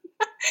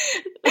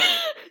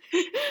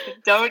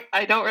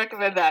 I don't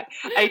recommend that.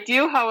 I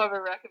do,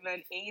 however,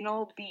 recommend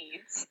anal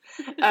beads,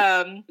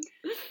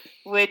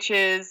 which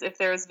is, if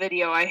there was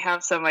video, I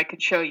have some I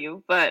could show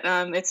you, but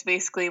it's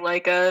basically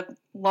like a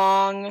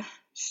long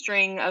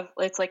string of,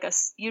 it's like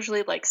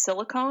usually like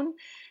silicone,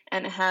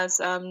 and it has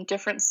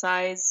different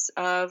size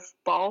of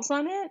balls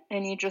on it,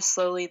 and you just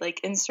slowly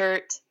like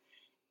insert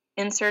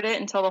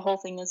it until the whole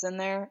thing is in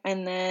there,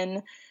 and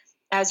then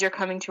as you're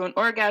coming to an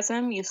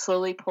orgasm, you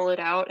slowly pull it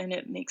out, and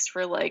it makes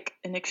for like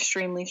an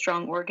extremely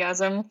strong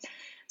orgasm.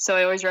 So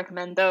I always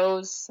recommend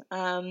those.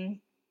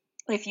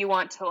 If you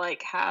want to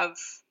like have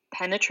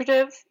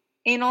penetrative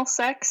anal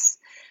sex,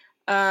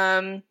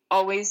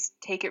 always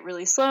take it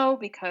really slow,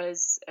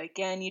 because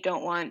again, you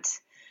don't want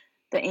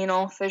the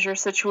anal fissure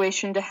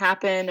situation to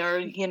happen,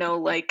 or,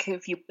 like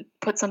if you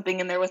put something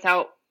in there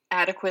without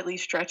adequately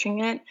stretching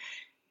it,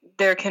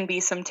 there can be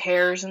some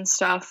tears and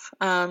stuff.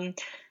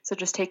 So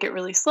just take it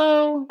really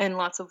slow, and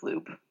lots of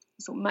lube.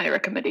 So my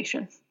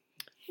recommendation.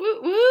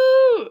 Woo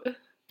woo!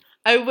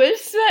 I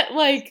wish that,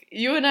 like,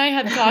 you and I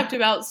had talked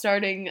about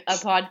starting a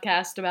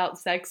podcast about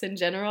sex in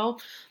general,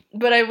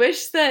 but I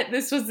wish that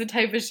this was the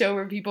type of show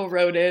where people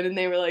wrote in and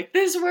they were like,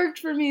 this worked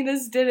for me,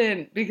 this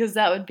didn't, because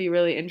that would be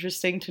really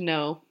interesting to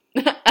know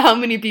how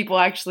many people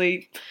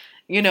actually,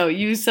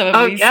 use some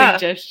of these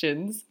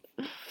suggestions.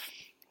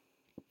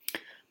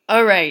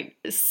 All right,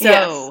 so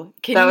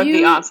yes, that would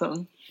be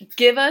awesome.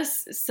 Give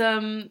us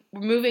some,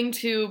 moving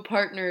to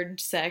partnered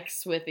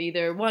sex with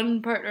either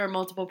one partner or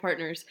multiple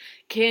partners,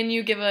 can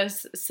you give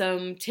us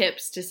some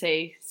tips to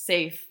stay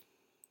safe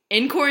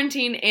in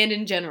quarantine and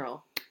in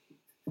general?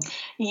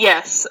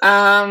 Yes.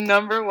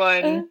 Number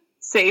one,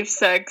 safe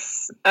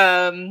sex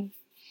thing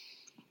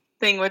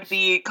would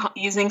be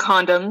using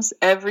condoms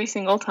every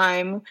single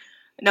time,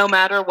 no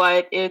matter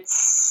what.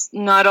 It's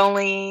not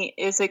only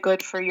is it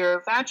good for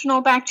your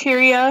vaginal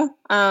bacteria,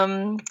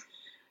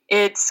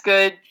 it's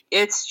good.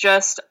 It's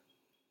just,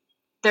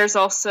 there's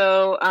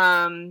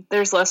also,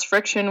 there's less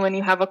friction when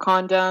you have a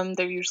condom.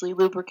 They're usually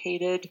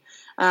lubricated,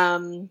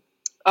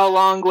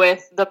 along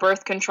with the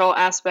birth control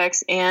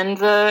aspects and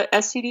the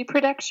STD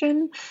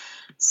protection.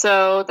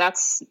 So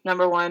that's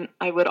number one,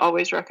 I would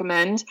always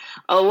recommend.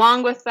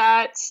 Along with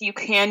that, you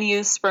can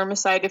use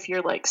spermicide if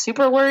you're like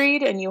super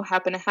worried and you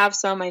happen to have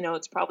some. I know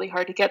it's probably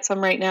hard to get some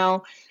right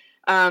now.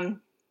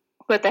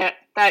 But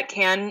that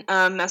can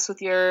mess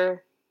with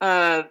your,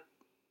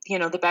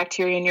 the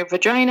bacteria in your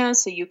vagina,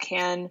 so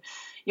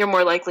you're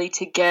more likely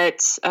to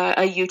get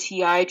a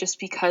UTI just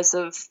because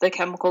of the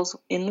chemicals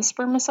in the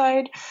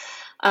spermicide.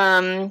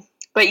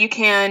 But you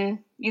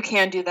can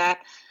do that.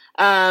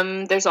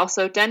 There's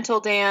also dental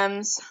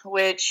dams,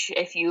 which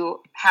if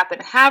you happen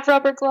to have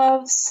rubber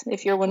gloves,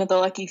 if you're one of the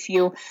lucky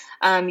few,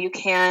 you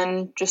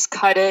can just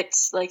cut it.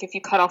 Like if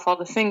you cut off all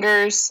the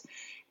fingers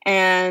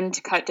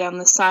and cut down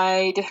the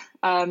side,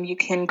 you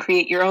can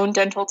create your own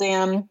dental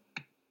dam.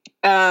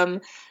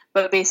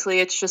 But basically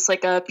it's just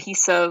like a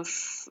piece of,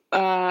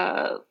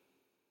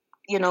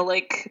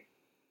 like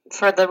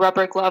for the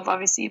rubber glove,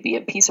 obviously it'd be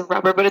a piece of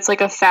rubber, but it's like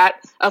a flat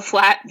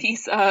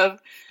piece of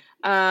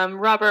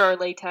rubber or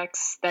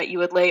latex that you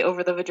would lay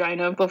over the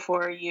vagina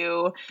before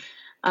you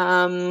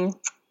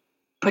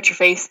put your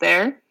face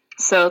there.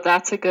 So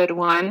that's a good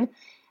one.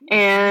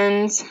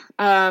 And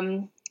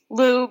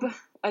lube,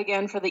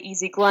 again, for the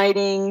easy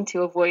gliding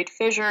to avoid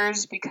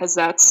fissures, because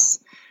that's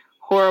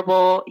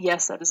horrible.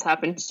 Yes, that has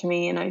happened to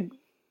me, and I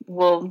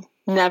will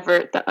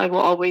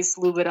always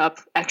lube it up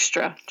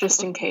extra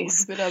just in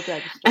case. Lube it up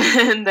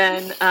extra. And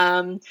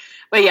then,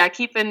 but yeah,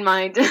 keep in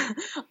mind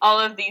all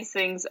of these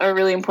things are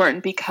really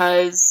important,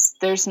 because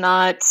there's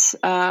not,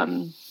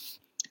 I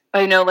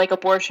know like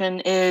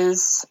abortion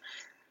is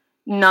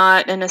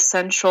not an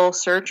essential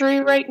surgery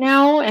right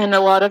now, and a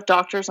lot of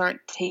doctors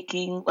aren't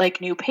taking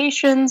like new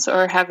patients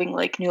or having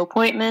like new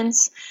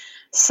appointments.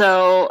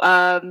 So,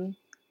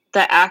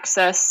 the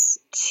access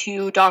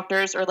to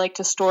doctors or like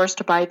to stores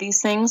to buy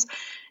these things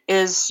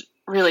is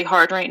really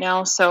hard right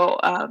now. So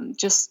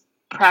just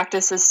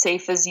practice as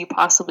safe as you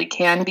possibly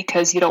can,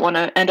 because you don't want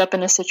to end up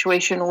in a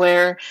situation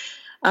where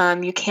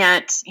you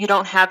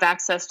don't have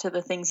access to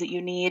the things that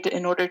you need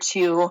in order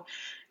to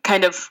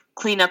kind of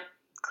clean up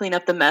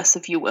the mess,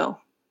 if you will.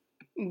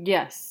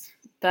 Yes,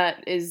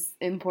 that is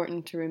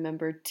important to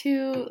remember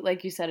too,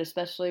 like you said,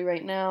 especially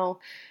right now,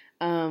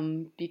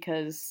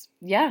 because,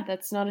 yeah,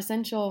 that's not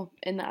essential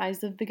in the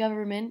eyes of the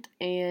government,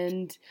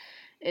 and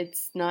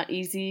it's not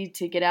easy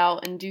to get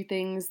out and do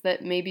things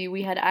that maybe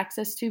we had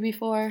access to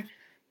before.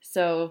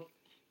 So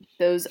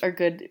those are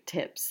good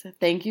tips.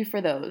 Thank you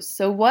for those.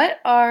 So what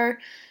are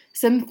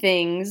some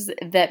things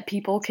that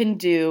people can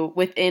do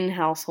within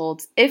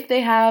households if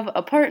they have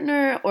a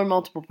partner or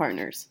multiple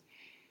partners?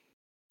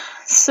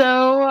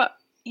 So,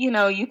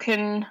 you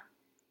can,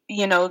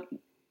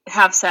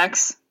 have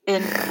sex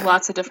in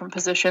lots of different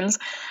positions.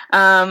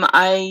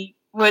 I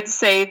would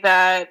say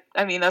that,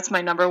 that's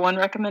my number one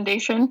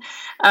recommendation.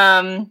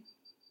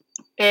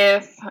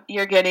 If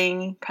you're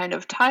getting kind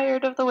of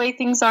tired of the way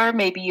things are,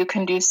 maybe you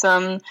can do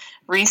some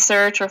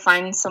research or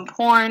find some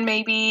porn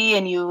maybe,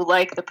 and you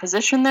like the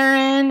position they're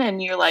in,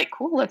 and you're like,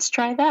 cool, let's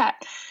try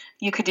that.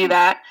 You could do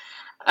that.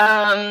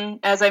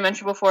 As I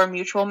mentioned before,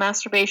 mutual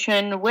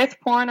masturbation with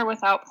porn or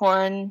without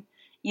porn.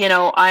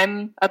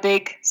 I'm a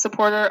big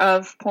supporter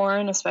of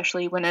porn,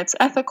 especially when it's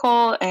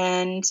ethical,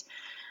 and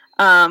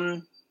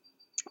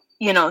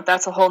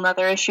that's a whole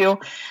nother issue.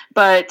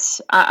 But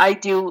I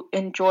do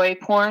enjoy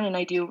porn, and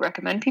I do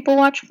recommend people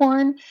watch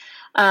porn.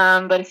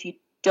 But if you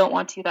don't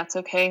want to, that's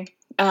okay.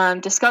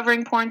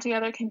 Discovering porn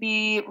together can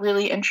be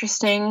really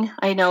interesting.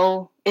 I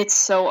know it's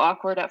so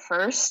awkward at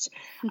first.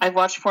 I've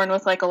watched porn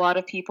with a lot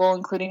of people,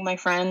 including my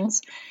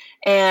friends,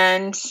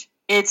 and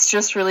it's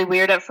just really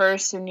weird at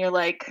first. And you're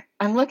like,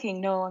 I'm looking.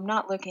 No, I'm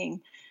not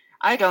looking.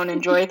 I don't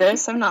enjoy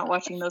this. I'm not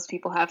watching those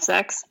people have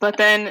sex. But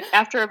then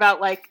after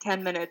about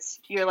 10 minutes,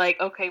 you're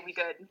like, okay, we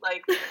good.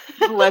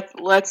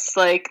 Let's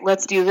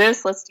do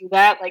this. Let's do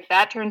that.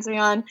 That turns me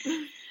on.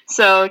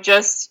 So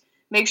just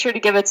make sure to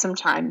give it some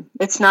time.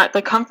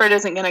 The comfort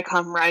isn't going to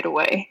come right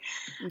away.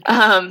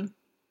 Okay.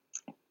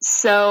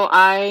 So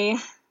I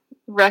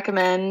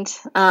recommend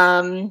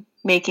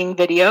making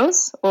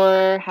videos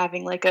or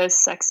having a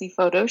sexy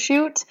photo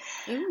shoot.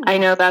 Ooh. I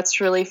know that's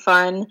really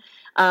fun.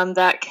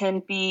 That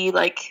can be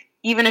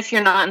even if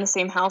you're not in the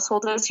same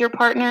household as your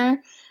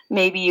partner,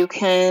 maybe you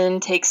can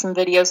take some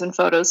videos and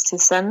photos to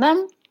send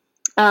them.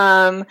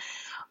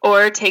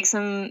 Or take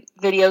some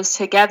videos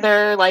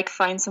together,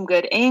 find some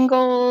good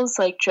angles,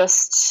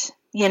 just,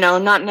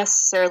 not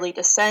necessarily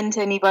to send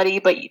to anybody,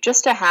 but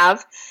just to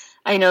have.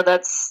 I know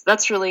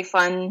that's really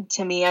fun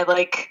to me. I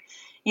like,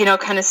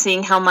 kind of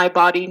seeing how my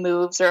body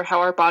moves or how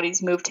our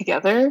bodies move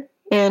together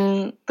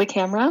in the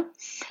camera.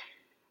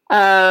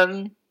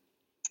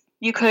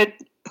 You could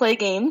play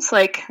games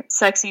like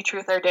Sexy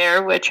Truth or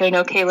Dare, which I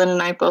know Kaylin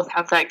and I both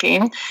have that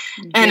game,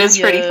 and it's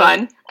pretty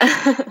fun.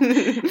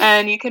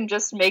 And you can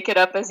just make it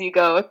up as you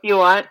go if you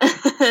want.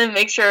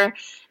 Make sure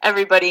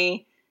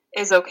everybody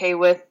is okay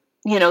with,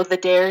 the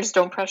dares.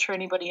 Don't pressure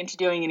anybody into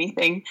doing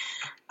anything.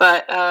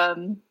 But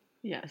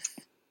yes.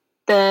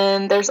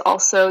 Then there's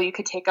also, you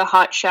could take a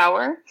hot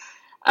shower.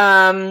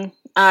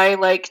 I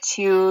like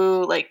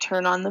to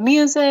turn on the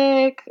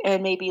music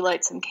and maybe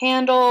light some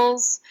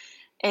candles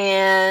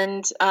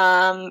and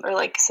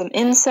or some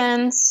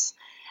incense,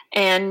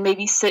 and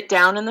maybe sit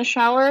down in the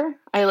shower.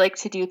 I like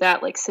to do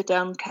that, sit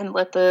down, kind of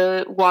let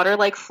the water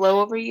flow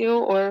over you,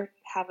 or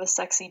have a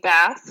sexy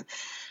bath.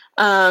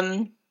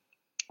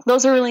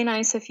 Those are really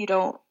nice if you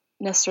don't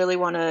necessarily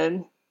want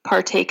to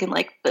partake in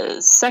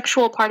the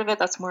sexual part of it.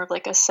 That's more of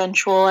a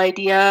sensual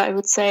idea, I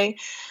would say.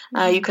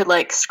 Mm-hmm. You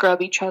could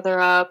scrub each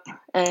other up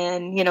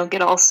and,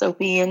 get all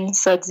soapy and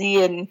sudsy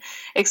and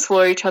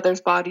explore each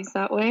other's bodies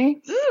that way.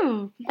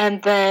 Ooh.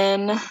 And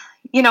then,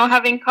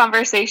 having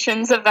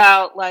conversations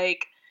about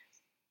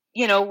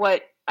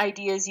what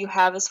ideas you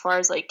have as far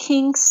as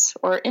kinks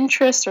or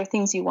interests or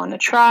things you want to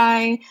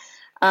try.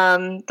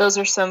 Those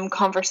are some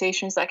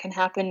conversations that can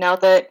happen now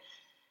that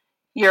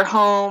you're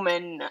home,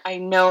 and I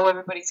know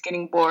everybody's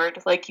getting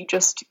bored. You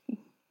just,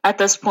 at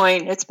this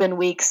point, it's been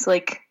weeks.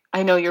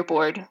 I know you're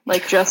bored.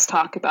 Just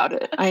talk about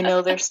it. I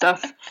know there's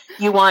stuff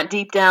you want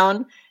deep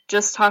down.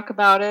 Just talk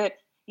about it.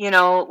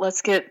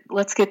 Let's get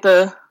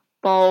the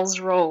balls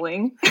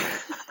rolling.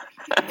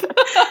 That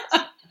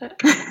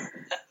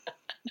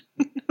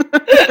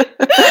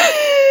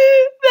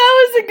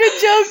was a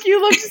good joke. You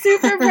look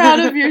super proud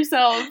of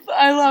yourself.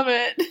 I love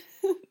it.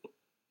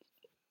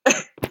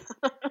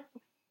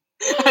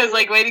 I was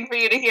waiting for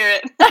you to hear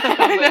it.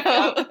 I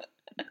know. Oh,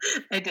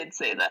 I did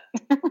say that.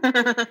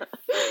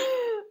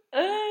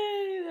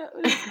 That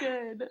was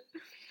good.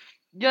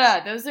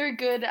 Yeah, those are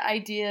good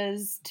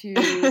ideas to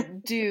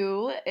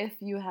do if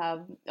you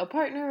have a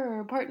partner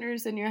or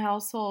partners in your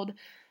household.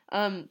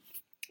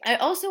 I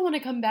also want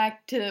to come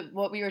back to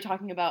what we were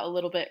talking about a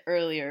little bit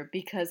earlier,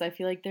 because I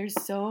feel like there's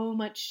so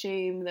much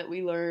shame that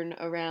we learn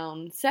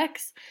around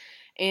sex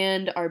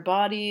and our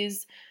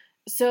bodies.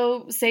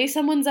 So say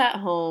someone's at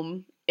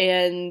home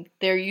and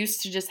they're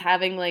used to just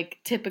having like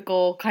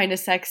typical kind of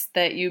sex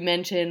that you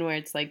mentioned, where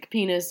it's like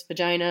penis,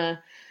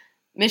 vagina,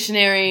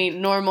 missionary,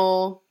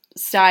 normal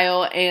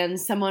style, and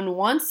someone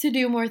wants to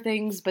do more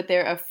things, but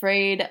they're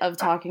afraid of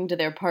talking to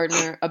their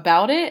partner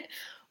about it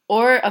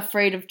or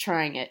afraid of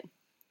trying it.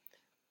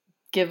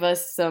 Give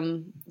us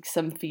some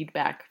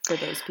feedback for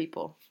those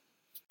people.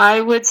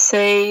 I would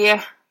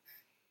say,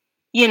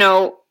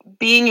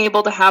 being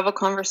able to have a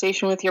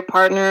conversation with your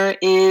partner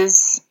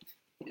is,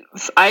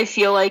 I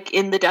feel like,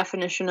 in the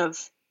definition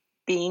of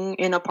being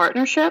in a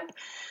partnership.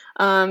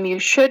 You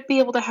should be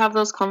able to have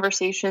those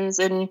conversations,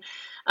 and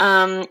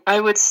I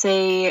would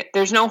say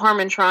there's no harm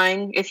in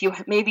trying. If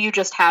maybe you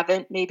just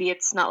haven't, maybe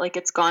it's not like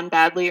it's gone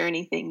badly or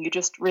anything, you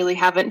just really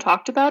haven't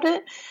talked about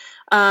it.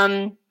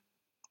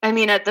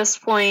 At this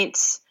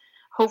point,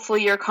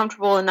 hopefully you're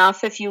comfortable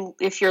enough if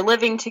you're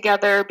living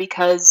together,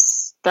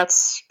 because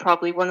that's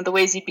probably one of the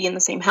ways you'd be in the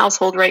same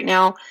household right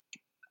now.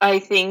 I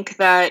think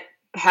that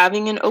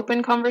having an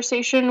open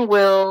conversation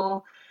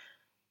will,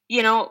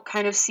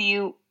 kind of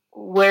see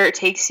where it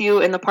takes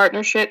you in the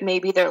partnership.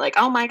 Maybe they're like,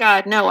 oh my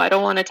God, no, I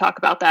don't want to talk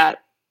about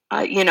that.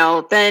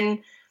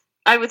 Then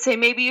I would say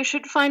maybe you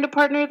should find a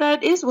partner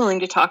that is willing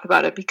to talk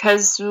about it,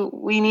 because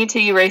we need to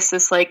erase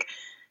this like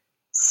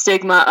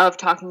stigma of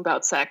talking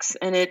about sex.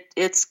 And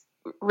it's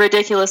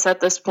ridiculous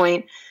at this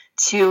point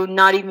to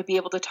not even be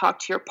able to talk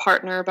to your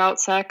partner about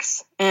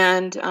sex.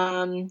 And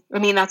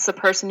that's the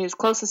person who's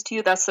closest to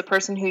you. That's the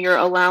person who you're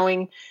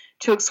allowing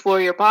to explore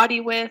your body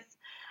with.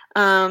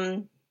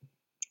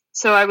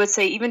 So I would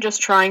say even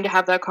just trying to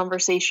have that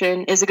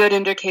conversation is a good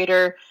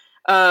indicator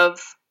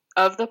of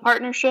the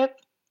partnership.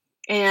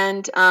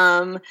 And,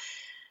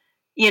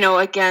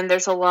 again,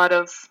 there's a lot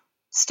of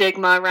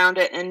stigma around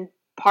it, and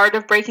part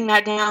of breaking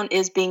that down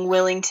is being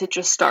willing to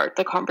just start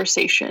the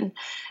conversation.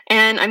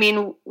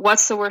 And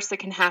what's the worst that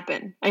can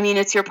happen?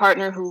 It's your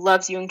partner who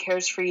loves you and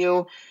cares for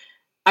you.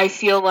 I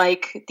feel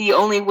like the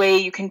only way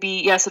you can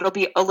be, yes, it'll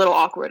be a little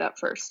awkward at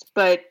first,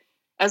 but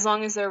as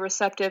long as they're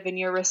receptive and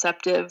you're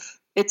receptive,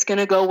 it's going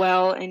to go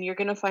well, and you're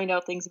going to find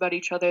out things about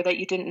each other that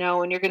you didn't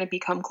know, and you're going to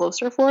become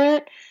closer for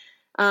it.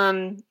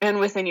 And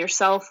within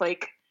yourself,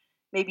 like,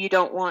 maybe you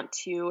don't want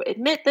to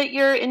admit that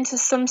you're into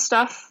some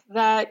stuff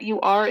that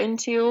you are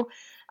into.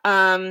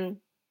 Again,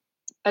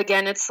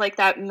 it's like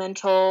that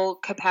mental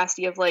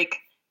capacity of like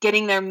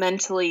getting there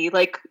mentally,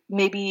 like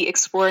maybe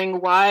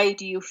exploring, why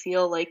do you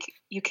feel like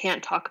you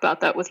can't talk about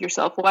that with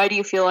yourself? Why do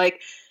you feel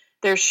like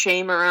there's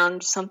shame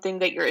around something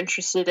that you're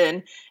interested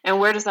in, and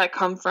where does that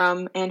come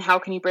from, and how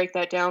can you break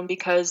that down?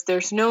 Because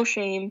there's no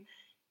shame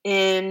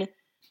in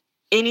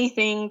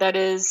anything that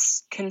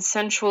is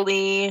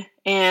consensually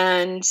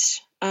and,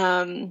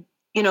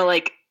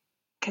 like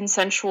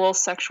consensual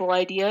sexual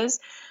ideas.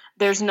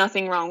 There's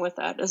nothing wrong with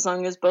that, as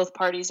long as both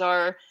parties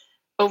are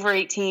over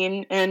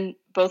 18 and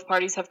both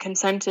parties have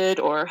consented,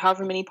 or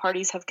however many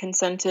parties have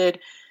consented.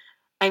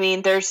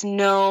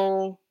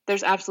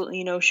 There's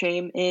absolutely no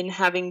shame in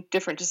having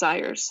different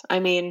desires.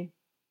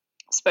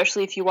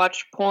 Especially if you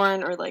watch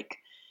porn, or like,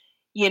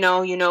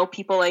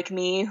 people like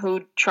me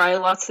who try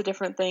lots of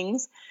different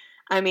things.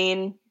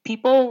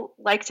 People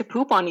like to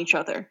poop on each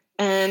other,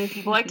 and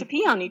people like to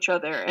pee on each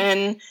other,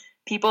 and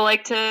people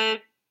like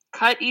to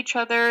cut each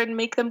other and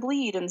make them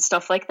bleed and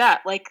stuff like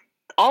that. Like,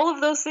 all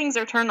of those things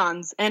are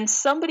turn-ons, and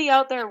somebody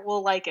out there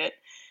will like it.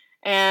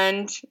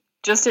 And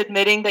just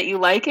admitting that you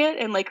like it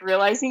and like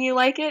realizing you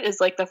like it is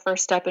like the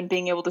first step in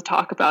being able to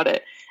talk about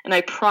it. And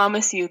I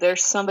promise you,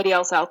 there's somebody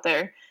else out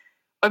there,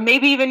 or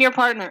maybe even your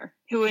partner,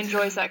 who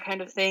enjoys that kind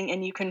of thing,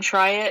 and you can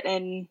try it,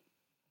 and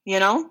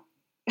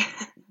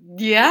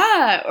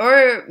Yeah,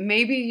 or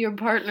maybe your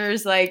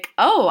partner's like,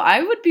 oh,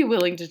 I would be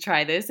willing to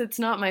try this. It's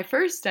not my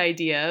first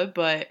idea,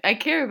 but I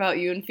care about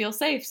you and feel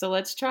safe, so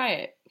let's try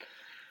it.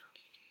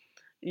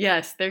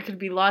 Yes, there could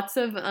be lots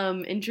of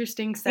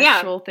interesting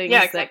sexual things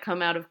that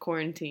come out of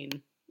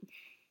quarantine.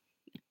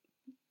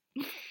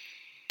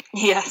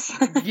 Yes.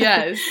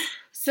 Yes.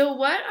 So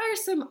what are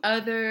some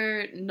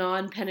other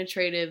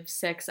non-penetrative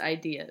sex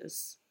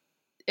ideas?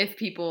 If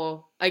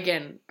people,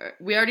 again,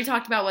 we already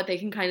talked about what they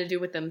can kind of do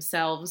with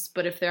themselves,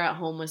 but if they're at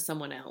home with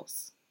someone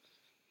else.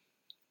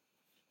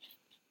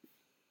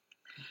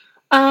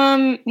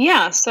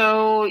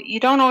 So you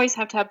don't always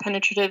have to have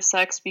penetrative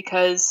sex,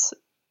 because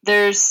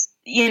there's,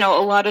 a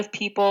lot of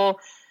people,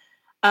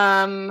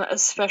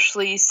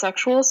 especially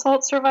sexual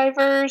assault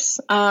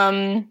survivors,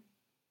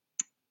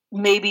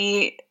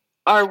 maybe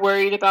are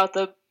worried about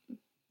the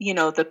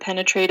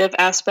penetrative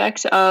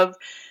aspect of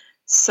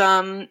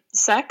some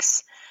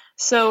sex.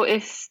 So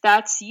if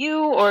that's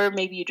you, or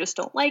maybe you just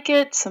don't like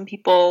it, some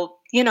people,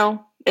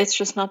 it's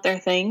just not their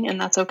thing, and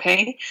that's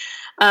okay.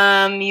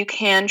 You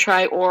can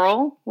try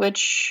oral,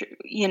 which,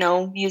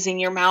 using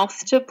your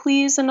mouth to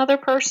please another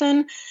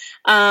person.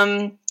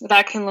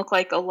 That can look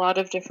like a lot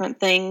of different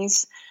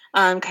things,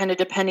 kind of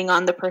depending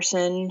on the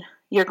person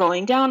you're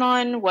going down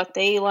on, what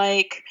they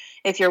like,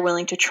 if you're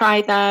willing to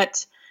try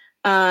that.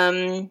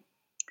 And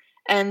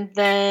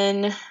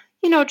then,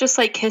 just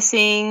like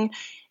kissing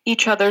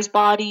each other's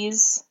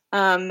bodies,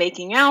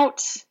 making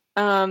out,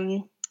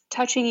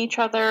 touching each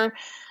other.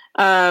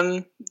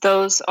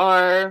 Those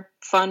are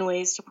fun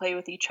ways to play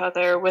with each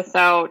other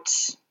without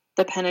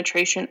the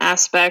penetration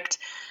aspect.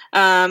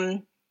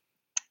 I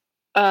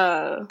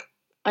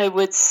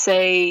would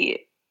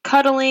say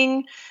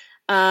cuddling.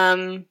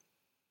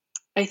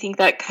 I think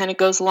that kind of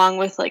goes along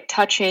with like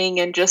touching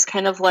and just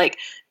kind of like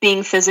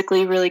being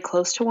physically really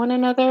close to one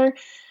another.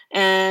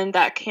 And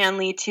that can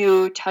lead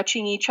to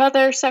touching each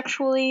other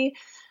sexually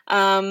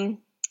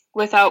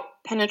without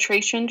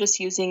penetration, just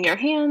using your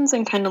hands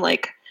and kind of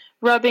like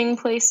rubbing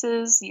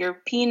places, your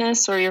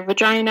penis or your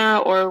vagina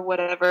or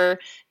whatever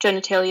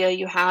genitalia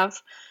you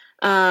have.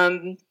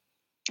 And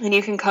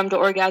you can come to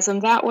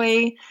orgasm that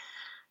way.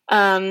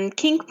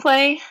 Kink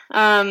play.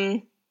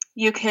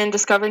 You can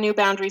discover new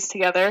boundaries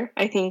together.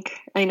 I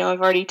know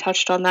I've already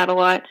touched on that a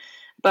lot,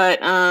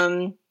 but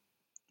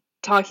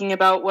talking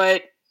about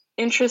what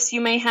interests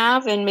you may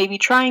have and maybe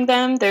trying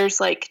them. There's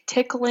like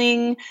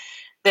tickling,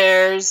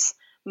 there's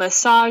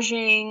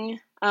massaging.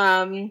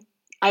 I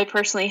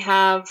personally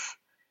have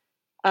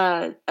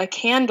a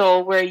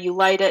candle where you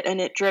light it and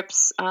it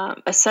drips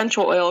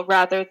essential oil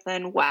rather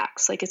than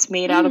wax. Like it's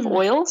made out of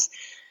oils.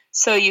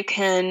 So you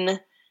can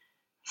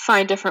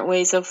find different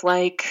ways of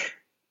like,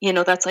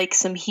 that's like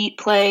some heat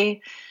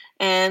play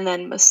and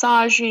then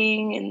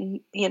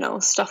massaging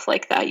and, stuff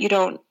like that. You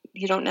don't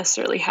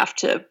necessarily have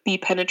to be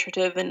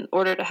penetrative in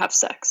order to have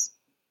sex.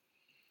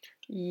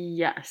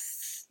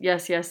 Yes.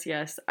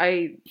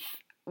 I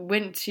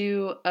went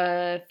to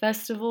a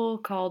festival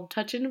called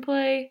Touch and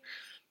Play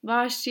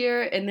last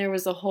year, and there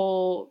was a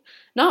whole,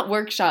 not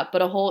workshop,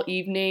 but a whole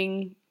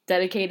evening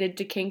dedicated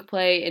to kink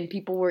play, and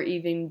people were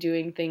even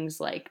doing things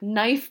like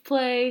knife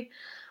play,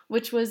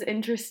 which was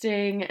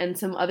interesting, and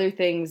some other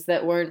things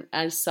that weren't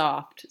as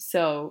soft.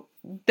 So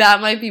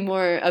that might be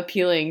more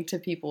appealing to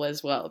people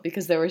as well,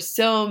 because there were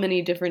so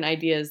many different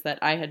ideas that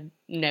I had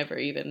never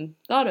even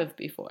thought of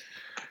before.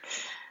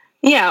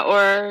 Yeah,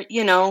 or,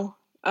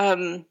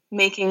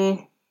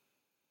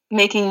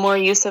 making more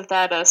use of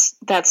that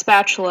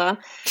spatula.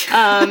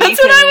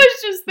 That's what I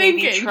was just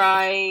thinking. Maybe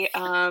try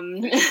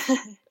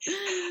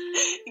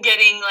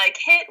getting like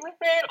hit with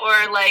it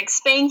or like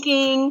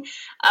spanking.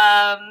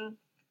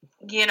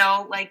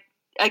 Like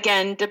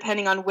again,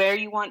 depending on where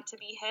you want to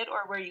be hit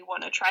or where you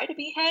want to try to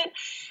be hit.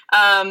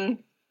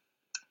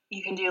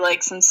 You can do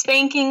like some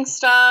spanking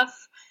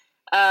stuff.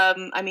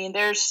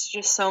 There's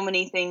just so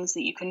many things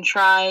that you can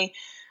try.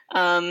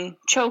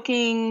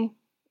 Choking,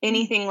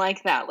 anything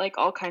like that, like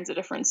all kinds of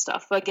different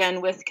stuff.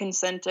 Again, with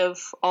consent of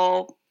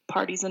all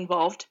parties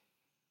involved.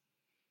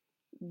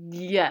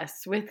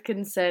 Yes, with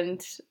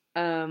consent,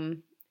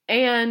 and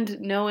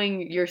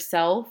knowing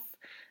yourself,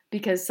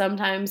 because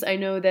sometimes I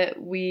know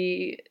that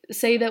we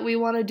say that we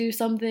want to do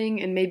something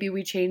and maybe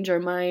we change our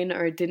mind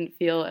or it didn't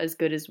feel as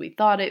good as we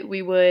thought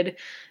we would.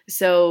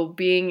 So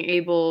being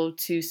able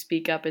to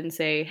speak up and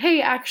say,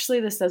 hey, actually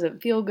this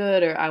doesn't feel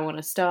good, or I want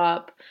to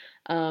stop.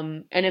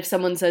 And if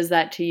someone says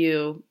that to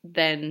you,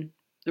 then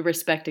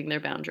respecting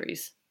their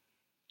boundaries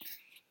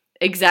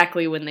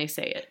exactly when they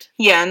say it.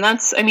 Yeah, and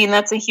that's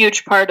a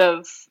huge part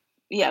of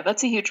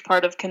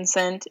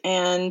consent.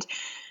 And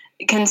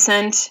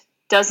consent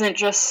doesn't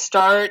just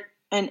start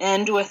and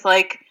end with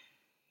like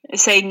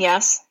saying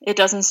yes. It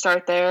doesn't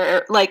start there,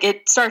 or like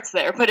it starts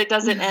there, but it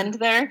doesn't end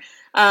there.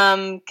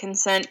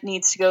 Consent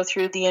needs to go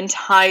through the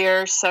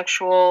entire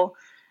sexual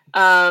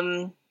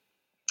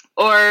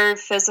or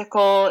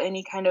physical,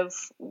 any kind of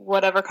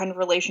whatever kind of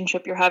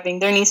relationship you're having.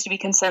 There needs to be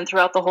consent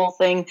throughout the whole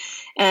thing,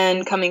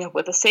 and coming up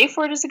with a safe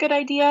word is a good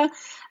idea.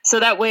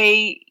 So that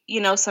way,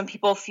 some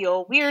people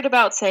feel weird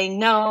about saying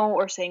no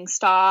or saying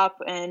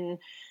stop. And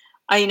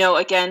I know,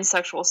 again,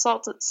 sexual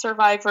assault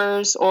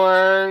survivors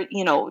or,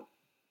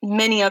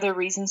 many other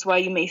reasons why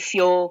you may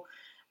feel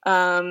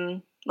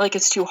like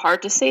it's too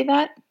hard to say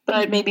that,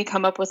 but maybe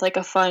come up with like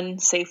a fun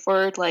safe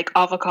word like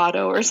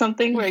avocado or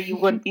something where you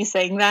wouldn't be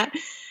saying that.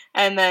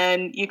 And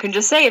then you can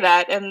just say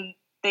that and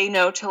they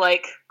know to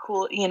like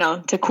cool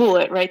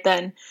it right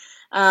then.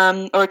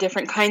 Or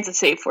different kinds of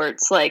safe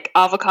words. Like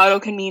avocado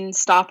can mean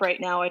stop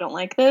right now, I don't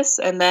like this.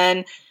 And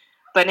then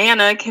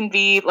banana can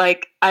be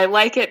like, I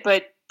like it,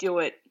 but do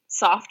it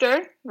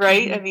softer,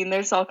 right? Mm-hmm.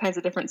 There's all kinds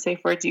of different safe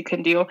words you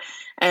can do.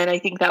 And I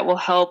think that will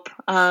help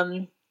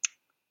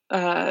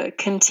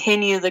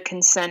continue the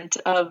consent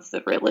of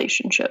the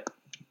relationship.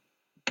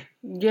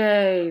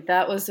 Yay,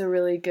 that was a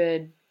really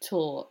good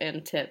tool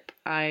and tip.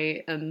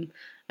 I'm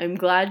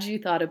glad you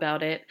thought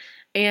about it.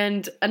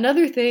 And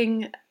another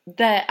thing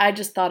that I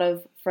just thought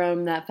of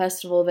from that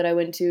festival that I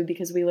went to,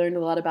 because we learned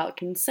a lot about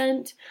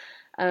consent,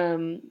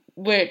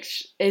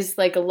 which is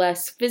like a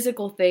less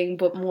physical thing,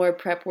 but more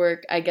prep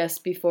work, I guess,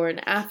 before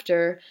and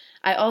after.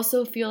 I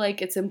also feel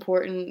like it's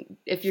important,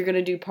 if you're going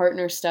to do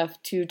partner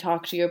stuff, to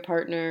talk to your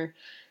partner,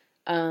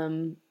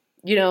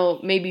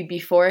 maybe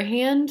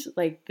beforehand,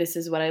 like, this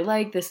is what I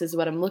like, this is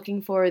what I'm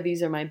looking for,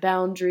 these are my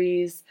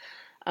boundaries,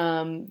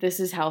 this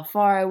is how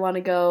far I want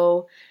to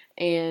go.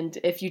 And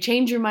if you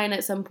change your mind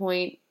at some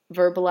point,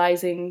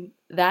 verbalizing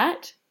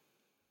that,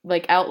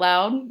 like out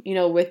loud,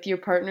 with your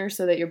partner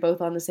so that you're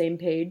both on the same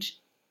page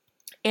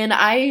And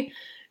I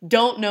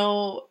don't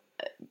know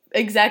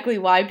exactly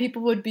why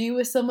people would be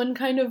with someone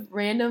kind of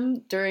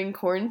random during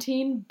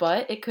quarantine,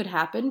 but it could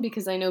happen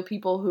because I know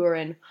people who are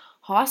in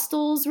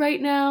hostels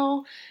right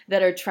now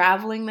that are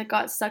traveling that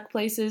got stuck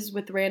places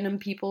with random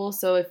people.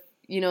 So if,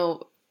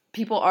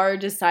 people are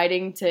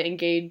deciding to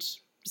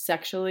engage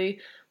sexually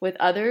with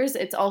others,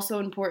 it's also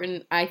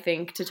important, I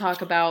think, to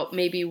talk about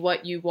maybe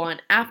what you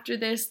want after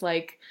this.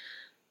 Like,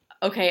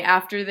 okay,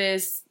 after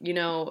this,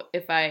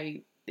 if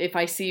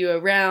I see you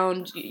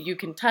around, you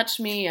can touch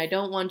me. I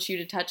don't want you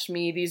to touch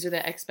me. These are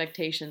the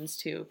expectations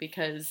too,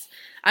 because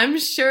I'm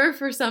sure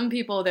for some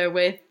people they're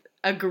with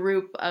a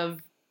group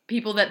of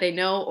people that they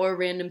know or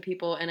random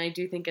people, and I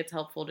do think it's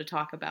helpful to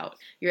talk about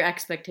your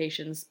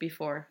expectations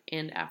before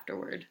and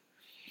afterward.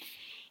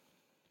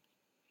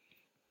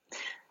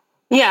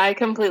 Yeah, I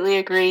completely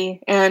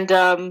agree. And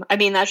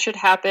that should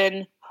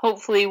happen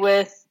hopefully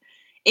with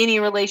any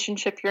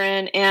relationship you're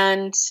in,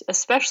 and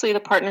especially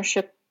the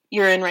partnership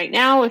you're in right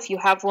now, if you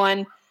have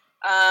one.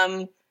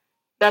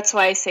 That's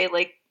why I say,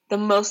 like, the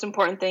most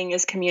important thing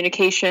is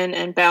communication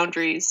and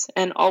boundaries,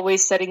 and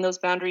always setting those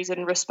boundaries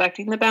and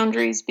respecting the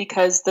boundaries,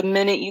 because the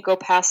minute you go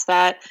past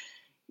that,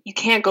 you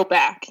can't go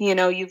back.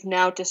 You've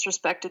now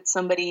disrespected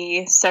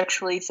somebody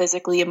sexually,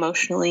 physically,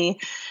 emotionally.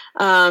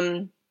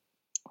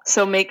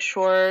 So make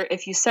sure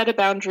if you set a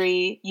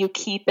boundary, you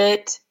keep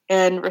it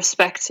and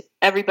respect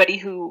everybody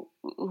who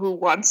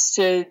wants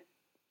to,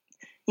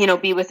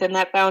 be within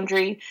that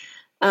boundary.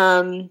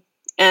 And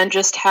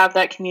just have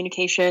that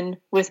communication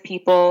with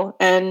people.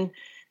 And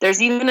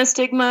there's even a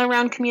stigma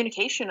around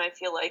communication, I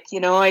feel like.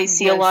 I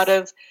see a lot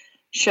of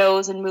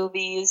shows and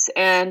movies,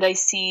 and I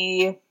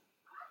see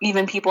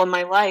even people in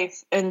my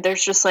life, and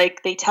there's just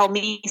like, they tell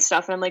me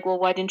stuff, and I'm like, well,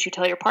 why didn't you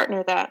tell your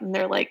partner that? And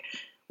they're like,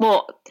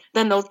 well,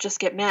 then they'll just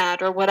get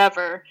mad or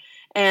whatever.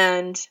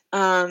 And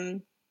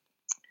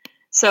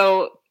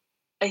so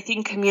I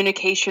think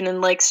communication and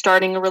like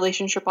starting a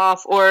relationship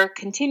off or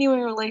continuing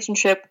a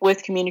relationship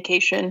with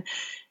communication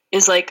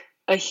is like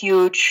a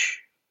huge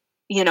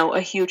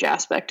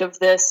aspect of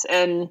this,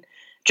 and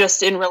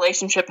just in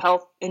relationship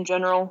health in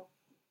general.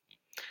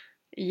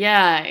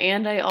 Yeah,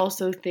 and I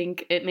also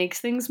think it makes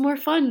things more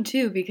fun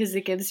too, because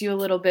it gives you a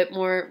little bit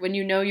more, when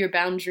you know your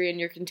boundary and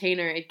your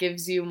container, it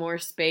gives you more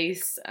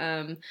space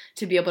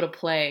to be able to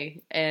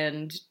play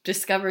and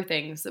discover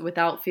things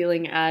without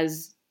feeling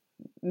as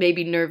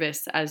maybe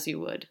nervous as you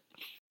would.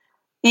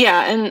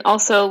 Yeah, and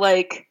also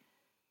like,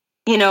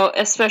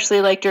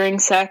 especially like during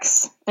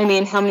sex,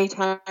 how many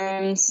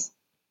times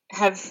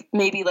have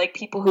maybe like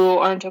people who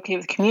aren't okay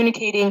with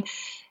communicating,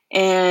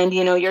 and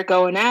you're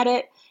going at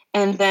it,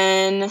 and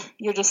then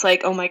you're just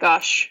like, oh my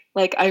gosh,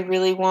 like I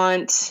really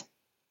want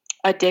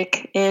a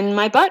dick in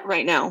my butt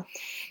right now,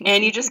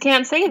 and you just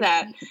can't say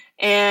that.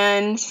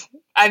 And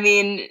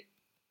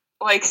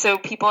so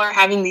people are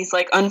having these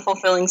like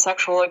unfulfilling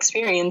sexual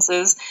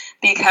experiences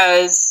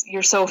because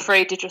you're so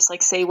afraid to just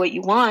like say what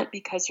you want,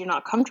 because you're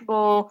not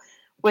comfortable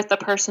with the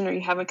person, or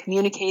you haven't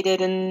communicated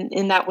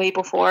in that way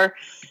before.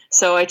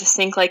 So I just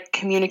think like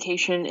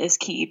communication is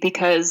key,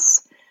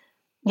 because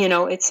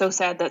it's so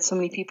sad that so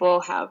many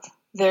people have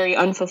very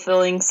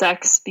unfulfilling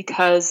sex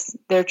because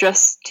they're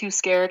just too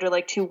scared or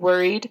like too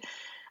worried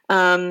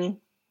to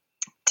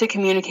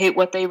communicate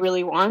what they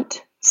really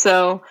want.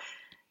 So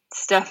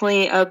it's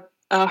definitely a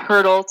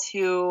hurdle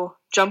to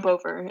jump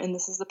over, and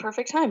this is the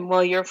perfect time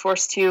while you're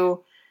forced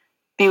to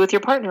be with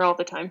your partner all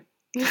the time.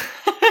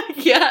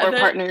 Yeah,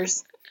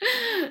 partners.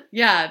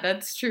 Yeah,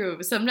 that's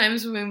true.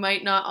 Sometimes we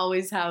might not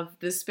always have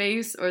the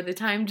space or the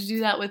time to do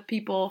that with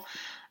people,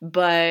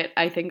 but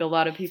I think a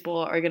lot of people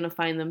are going to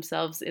find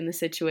themselves in the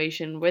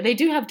situation where they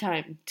do have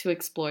time to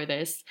explore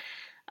this.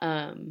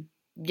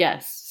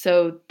 Yes,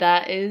 so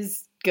that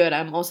is good.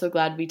 I'm also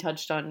glad we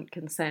touched on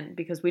consent,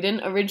 because we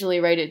didn't originally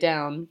write it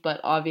down, but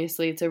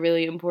obviously it's a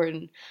really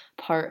important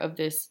part of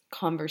this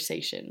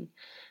conversation.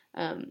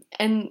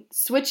 And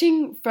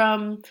switching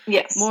from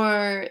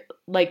more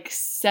like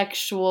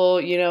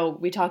sexual,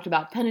 we talked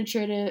about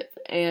penetrative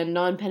and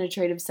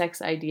non-penetrative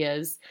sex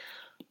ideas.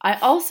 I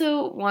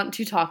also want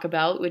to talk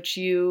about, which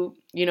you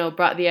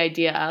brought the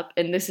idea up,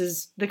 and this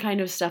is the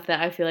kind of stuff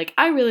that I feel like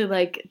I really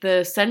like,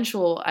 the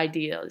sensual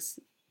ideas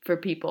for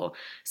people.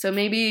 So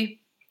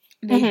maybe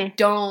they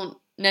don't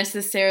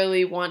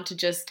necessarily want to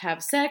just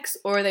have sex,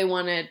 or they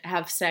want to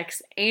have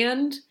sex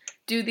and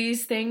do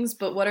these things,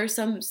 but what are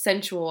some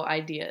sensual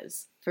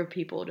ideas for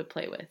people to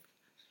play with?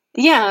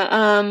 Yeah,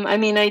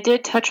 I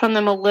did touch on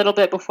them a little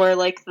bit before,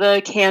 like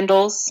the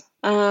candles,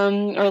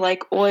 or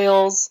like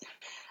oils,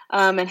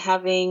 and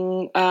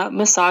having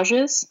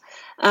massages.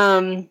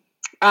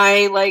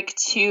 I like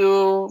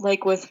to,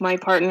 like with my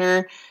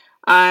partner,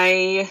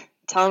 I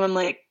tell him, I'm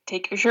like,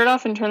 take your shirt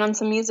off and turn on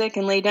some music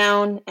and lay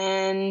down,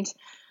 and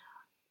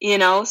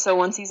so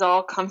once he's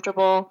all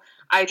comfortable,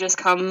 I just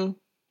come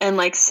and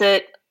like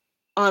sit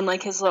on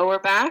like his lower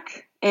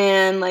back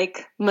and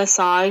like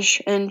massage,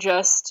 and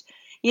just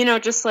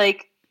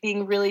like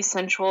being really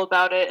sensual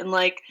about it, and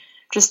like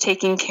just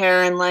taking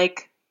care and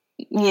like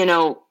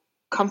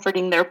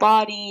comforting their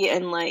body,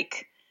 and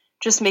like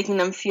just making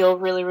them feel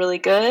really, really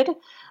good.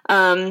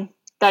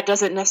 That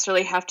doesn't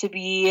necessarily have to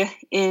be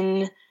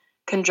in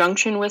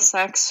conjunction with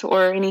sex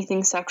or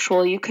anything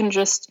sexual. You can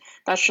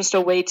that's just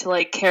a way to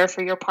like care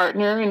for your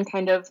partner and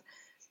kind of,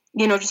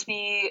 just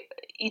be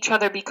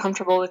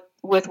comfortable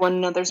with one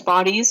another's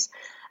bodies.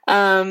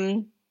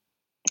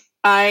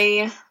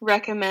 I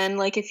recommend,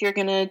 like, if you're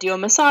going to do a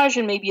massage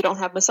and maybe you don't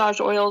have massage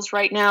oils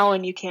right now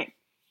and you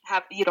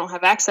don't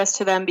have access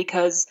to them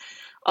because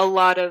a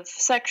lot of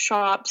sex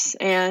shops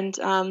and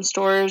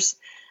stores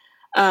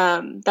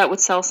that would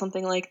sell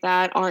something like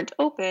that aren't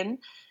open.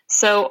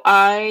 So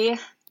I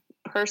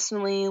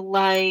personally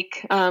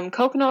like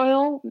coconut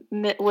oil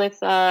with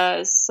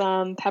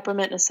some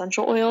peppermint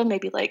essential oil,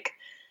 maybe like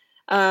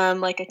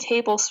a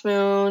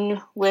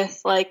tablespoon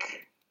with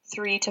like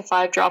 3 to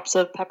 5 drops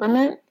of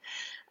peppermint.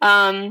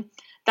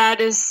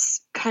 That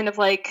is kind of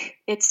like,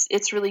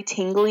 it's really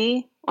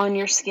tingly on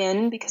your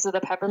skin because of the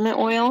peppermint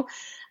oil.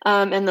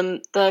 And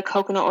the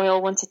coconut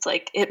oil, once it's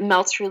like, it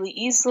melts really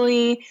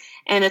easily,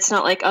 and it's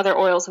not like other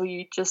oils where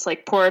you just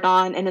like pour it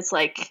on and it's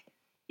like,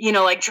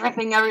 like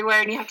dripping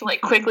everywhere and you have to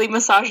like quickly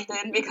massage it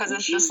in because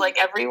it's just like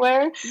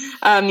everywhere.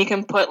 You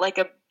can put like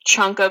a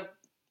chunk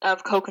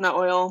of coconut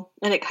oil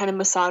and it kind of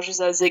massages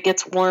as it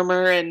gets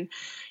warmer, and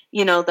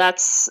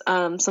that's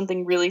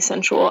something really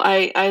sensual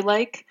I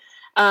like.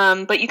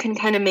 But you can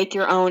kind of make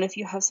your own if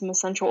you have some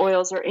essential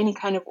oils or any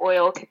kind of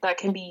oil that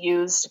can be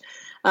used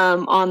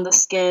on the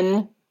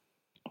skin.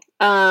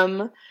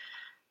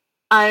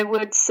 I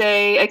would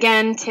say,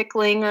 again,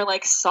 tickling or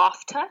like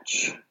soft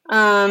touch,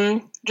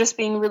 just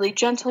being really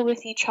gentle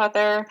with each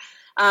other.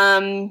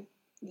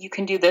 You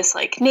can do this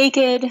like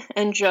naked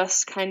and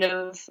just kind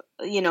of,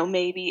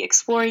 maybe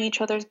exploring each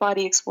other's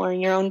body,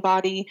 exploring your own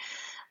body.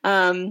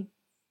 I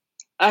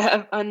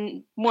have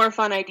a more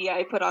fun idea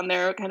I put on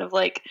there, kind of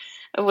like,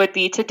 would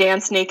be to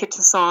dance naked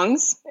to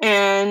songs.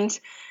 And,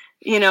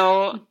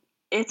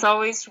 it's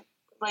always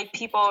like,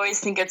 people always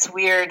think it's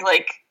weird,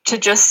 like, to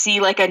just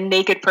see like a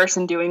naked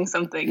person doing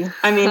something.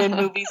 I mean, in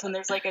movies when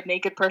there's like a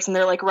naked person,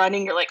 they're like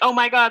running, you're like, oh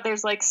my God,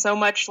 there's like so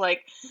much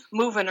like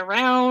moving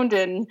around,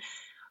 and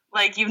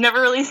like you've never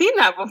really seen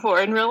that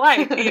before in real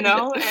life, and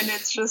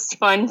it's just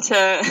fun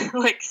to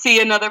like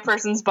see another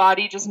person's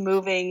body just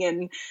moving,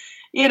 and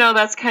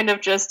that's kind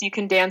of just, you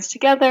can dance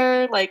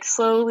together like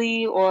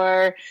slowly,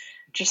 or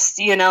just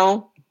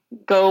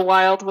go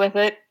wild with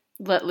it,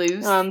 let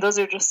loose. Those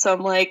are just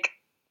some like,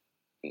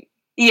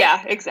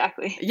 yeah,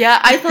 exactly. Yeah,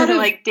 I thought of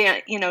like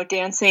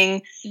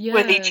dancing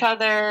with each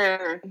other,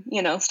 or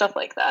stuff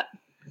like that.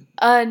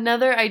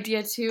 Another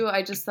idea too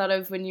I just thought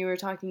of when you were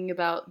talking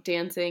about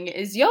dancing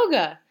is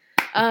yoga.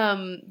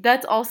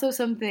 That's also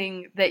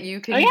something that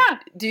you can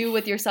do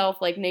with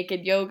yourself, like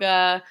naked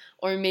yoga,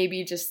 or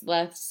maybe just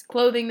less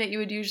clothing that you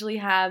would usually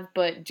have,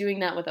 but doing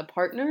that with a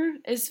partner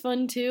is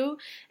fun too.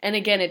 And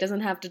again, it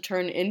doesn't have to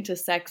turn into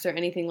sex or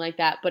anything like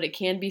that, but it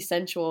can be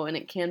sensual and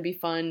it can be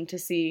fun to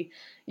see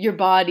your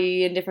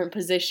body in different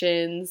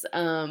positions.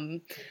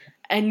 And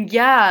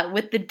yeah,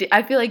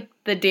 I feel like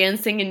the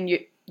dancing and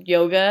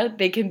yoga,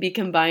 they can be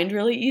combined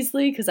really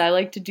easily, because I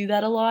like to do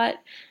that a lot,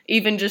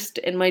 even just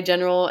in my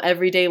general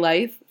everyday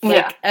life.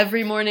 Like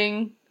every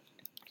morning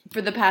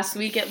for the past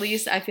week at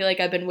least, I feel like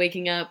I've been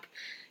waking up,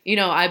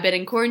 I've been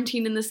in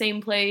quarantine in the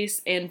same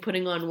place and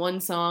putting on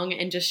one song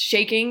and just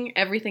shaking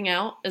everything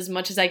out as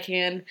much as I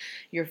can.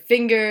 Your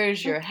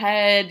fingers, your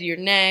head, your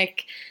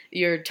neck,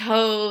 your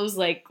toes,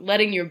 like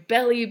letting your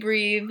belly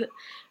breathe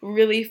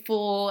really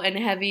full and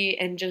heavy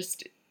and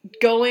just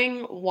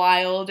going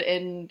wild.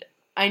 And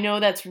I know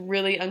that's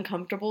really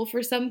uncomfortable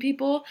for some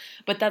people,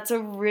 but that's a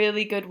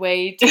really good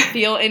way to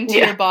feel into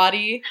your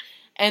body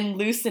and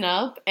loosen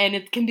up, and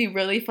it can be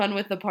really fun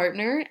with the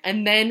partner,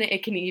 and then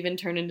it can even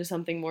turn into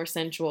something more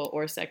sensual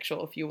or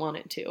sexual if you want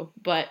it to.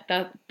 But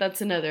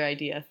that's another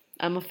idea.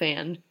 I'm a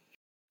fan.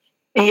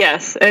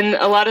 Yes, and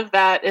a lot of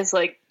that is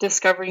like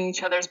discovering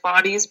each other's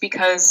bodies,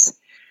 because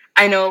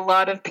I know a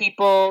lot of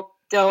people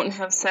don't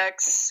have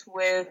sex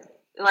with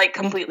like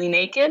completely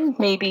naked,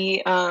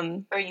 maybe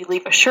or you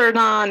leave a shirt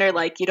on, or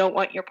like you don't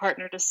want your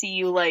partner to see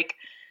you like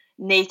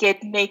naked,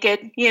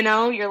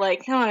 you're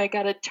like, no, I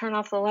gotta turn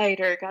off the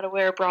light or gotta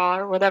wear a bra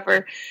or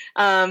whatever.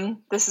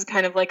 This is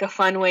kind of like a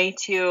fun way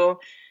to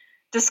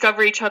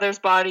discover each other's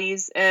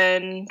bodies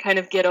and kind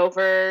of get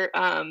over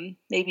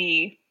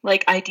maybe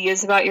like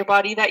ideas about your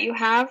body that you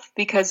have,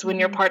 because when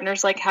your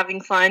partner's like having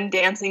fun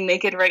dancing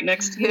naked right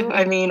next to you,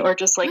 or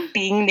just like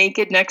being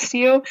naked next to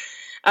you,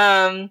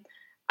 they're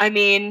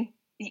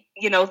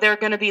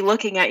going to be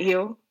looking at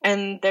you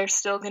and they're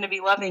still going to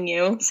be loving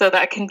you. So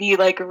that can be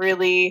like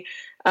really,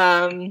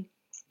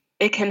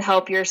 it can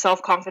help your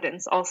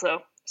self-confidence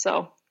also.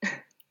 So.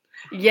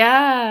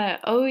 Yeah.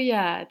 Oh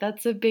yeah.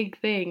 That's a big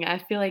thing. I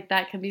feel like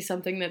that can be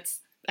something that's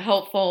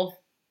helpful,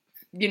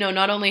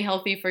 not only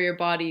healthy for your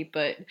body,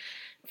 but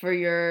for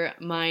your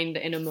mind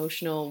and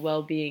emotional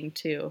well-being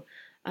too.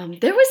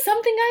 There was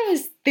something I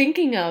was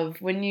thinking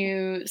of when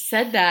you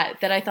said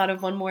that I thought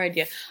of one more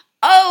idea.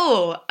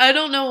 Oh, I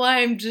don't know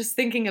why I'm just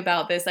thinking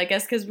about this. I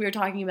guess because we were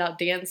talking about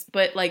dance,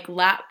 but like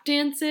lap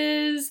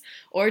dances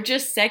or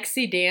just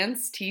sexy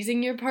dance,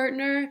 teasing your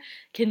partner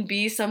can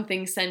be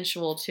something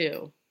sensual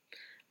too,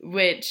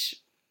 which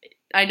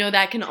I know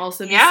that can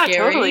also be scary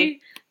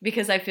totally.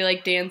 because I feel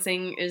like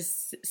dancing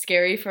is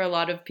scary for a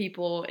lot of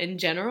people in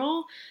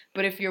general.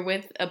 But if you're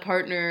with a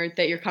partner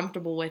that you're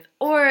comfortable with,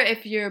 or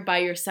if you're by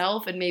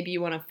yourself and maybe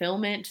you want to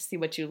film it to see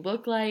what you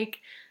look like,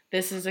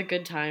 this is a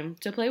good time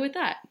to play with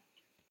that.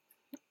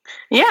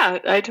 Yeah,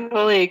 I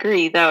totally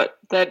agree. That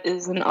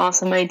is an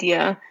awesome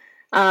idea.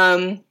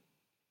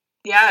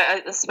 Yeah,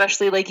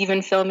 especially like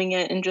even filming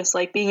it and just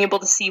like being able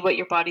to see what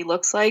your body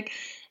looks like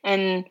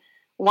and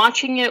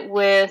watching it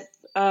with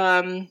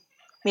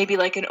maybe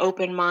like an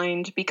open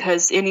mind,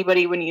 because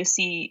anybody, when you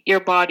see your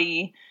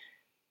body,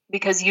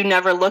 because you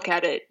never look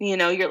at it, you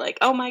know, you're like,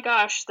 oh my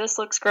gosh, this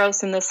looks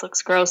gross and this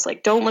looks gross.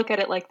 Like, don't look at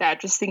it like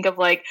that. Just think of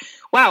like,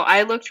 wow,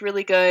 I looked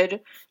really good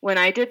when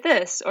I did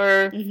this,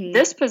 or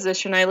this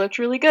position I looked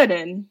really good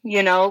in,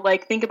 you know,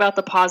 like think about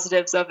the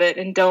positives of it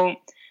and don't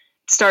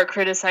start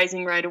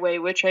criticizing right away,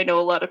 which I know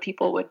a lot of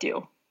people would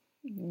do.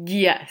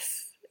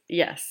 Yes,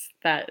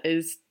 that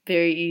is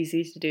very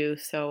easy to do.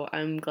 So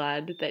I'm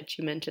glad that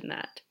you mentioned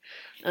that.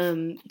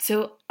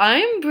 So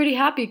I'm pretty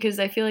happy because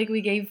I feel like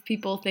we gave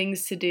people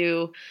things to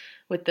do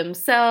with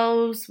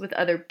themselves, with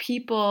other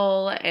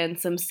people, and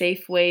some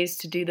safe ways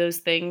to do those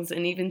things,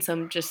 and even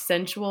some just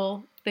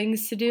sensual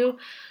things to do.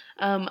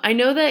 I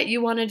know that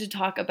you wanted to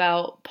talk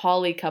about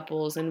poly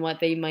couples and what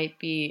they might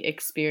be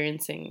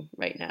experiencing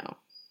right now.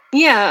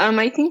 Yeah,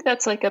 I think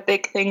that's like a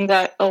big thing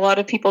that a lot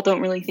of people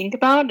don't really think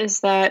about, is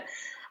that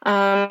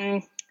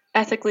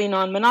ethically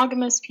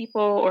non-monogamous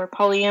people or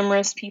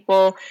polyamorous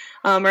people,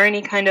 or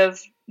any kind of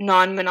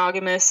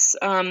non-monogamous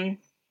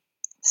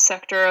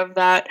sector of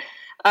that,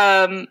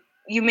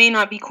 you may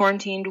not be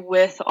quarantined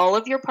with all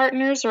of your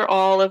partners or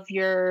all of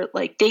your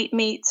like date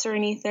mates or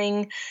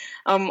anything,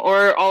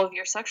 or all of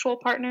your sexual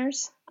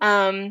partners,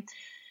 and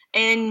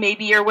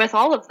maybe you're with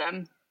all of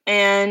them.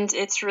 And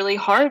it's really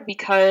hard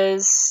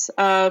because,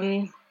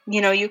 you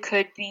know, you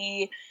could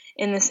be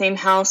in the same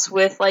house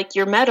with like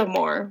your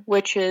metamor,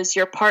 which is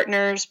your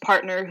partner's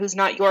partner who's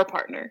not your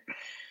partner.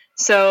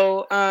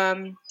 So,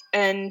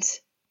 and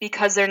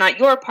because they're not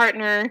your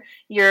partner,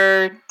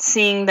 you're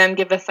seeing them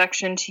give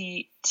affection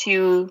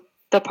to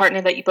the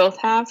partner that you both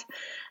have.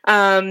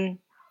 And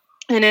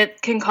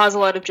it can cause a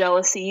lot of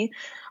jealousy.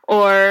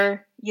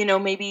 Or, you know,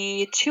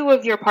 maybe two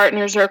of your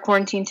partners are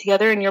quarantined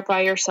together and you're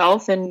by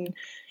yourself, and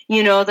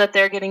you know that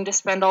they're getting to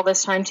spend all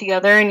this time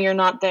together and you're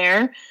not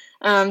there.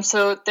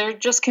 So there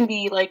just can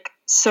be like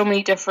so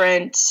many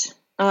different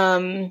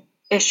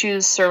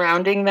issues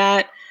surrounding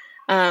that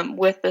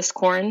with this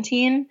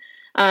quarantine.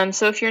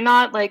 So if you're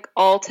not like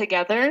all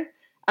together,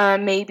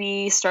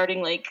 maybe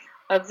starting like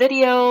a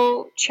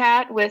video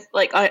chat with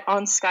like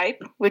on Skype,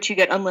 which you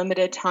get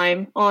unlimited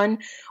time on,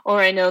 or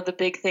I know the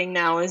big thing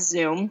now is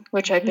Zoom,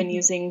 which I've been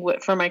using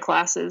for my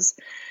classes.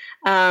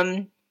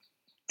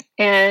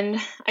 And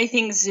I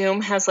think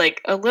Zoom has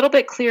like a little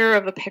bit clearer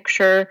of a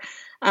picture.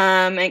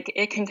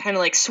 It can kind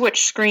of like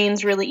switch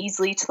screens really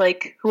easily to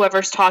like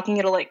whoever's talking.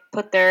 It'll like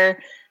put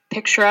their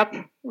picture up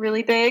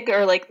really big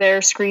or like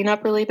their screen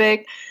up really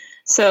big.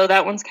 So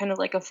that one's kind of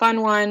like a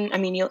fun one. I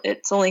mean,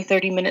 it's only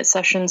 30-minute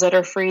sessions that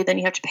are free. Then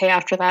you have to pay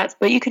after that.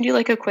 But you can do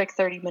like a quick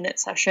 30-minute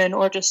session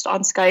or just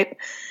on Skype.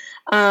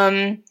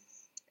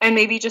 And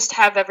maybe just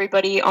have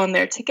everybody on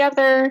there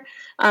together,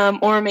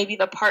 or maybe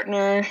the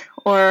partner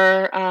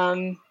or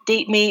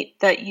date mate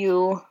that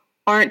you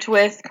aren't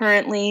with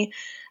currently,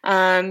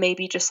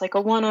 maybe just like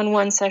a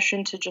one-on-one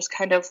session to just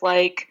kind of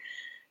like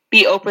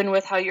be open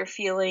with how you're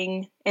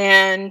feeling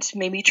and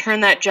maybe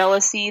turn that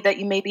jealousy that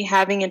you may be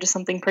having into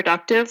something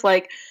productive.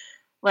 Like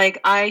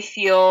I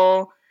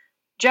feel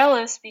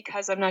jealous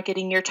because I'm not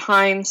getting your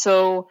time.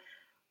 So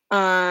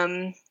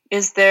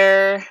is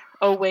there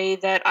a way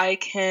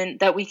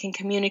that we can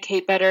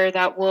communicate better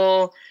that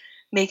will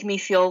make me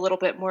feel a little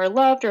bit more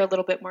loved or a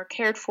little bit more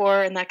cared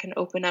for, and that can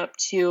open up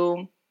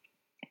to,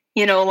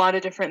 you know, a lot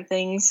of different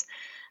things.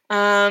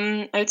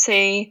 I would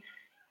say,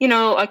 you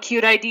know, a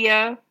cute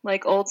idea,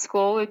 like old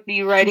school, would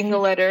be writing a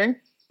letter,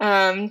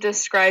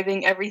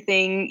 describing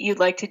everything you'd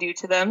like to do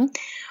to them,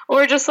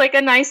 or just like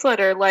a nice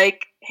letter,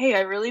 like, hey,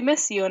 I really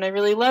miss you and I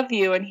really love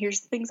you, and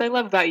here's the things I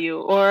love about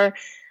you, or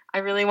I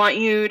really want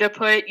you to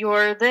put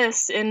your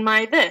this in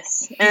my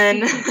this,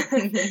 and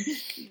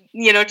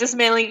you know, just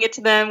mailing it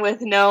to them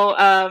with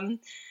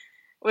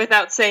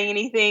without saying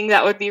anything.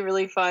 That would be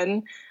really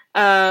fun.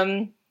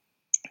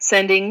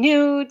 Sending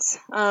nudes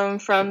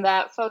from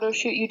that photo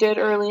shoot you did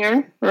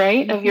earlier,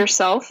 right, of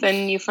yourself,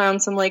 and you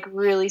found some like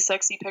really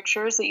sexy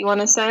pictures that you want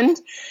to send.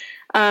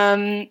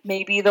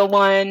 Maybe the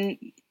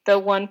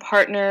one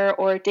partner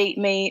or date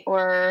mate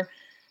or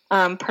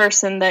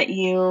person that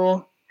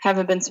you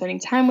haven't been spending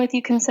time with,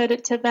 you can send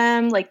it to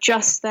them, like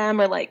just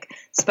them, or like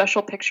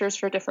special pictures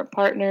for different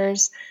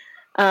partners.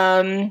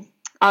 Number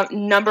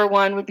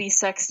one would be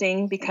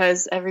sexting,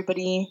 because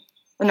everybody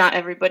not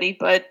everybody,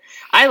 but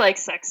I like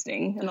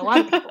sexting, and a lot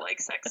of people like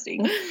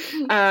sexting.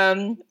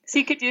 So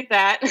you could do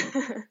that.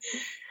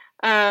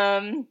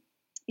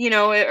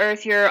 Or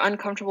if you're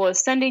uncomfortable with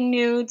sending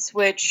nudes,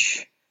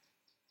 which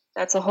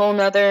that's a whole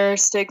nother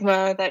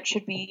stigma that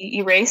should be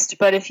erased.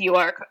 But if you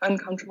are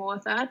uncomfortable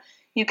with that,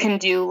 you can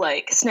do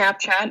like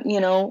Snapchat,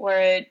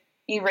 where it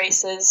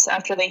erases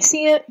after they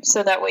see it.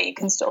 So that way you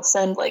can still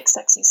send like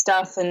sexy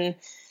stuff, and,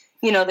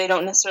 they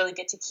don't necessarily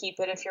get to keep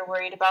it if you're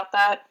worried about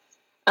that.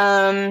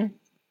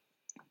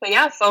 But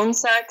yeah, phone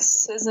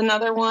sex is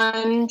another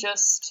one.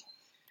 Just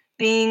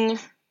being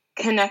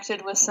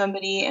connected with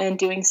somebody and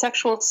doing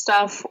sexual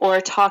stuff,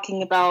 or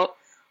talking about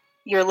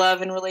your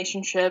love and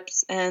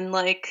relationships, and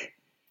like,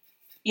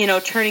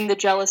 turning the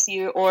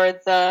jealousy or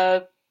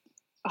the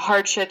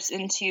hardships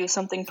into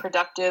something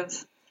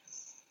productive.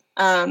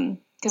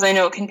 Because I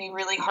know it can be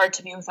really hard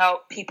to be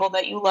without people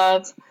that you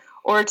love,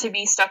 or to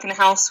be stuck in a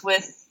house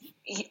with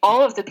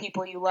all of the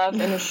people you love,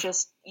 and it's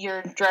just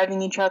you're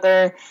driving each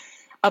other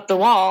up the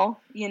wall.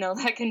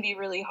 That can be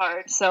really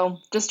hard. So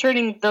just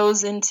turning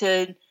those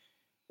into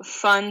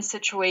fun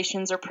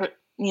situations, or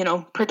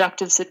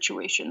productive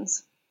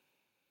situations.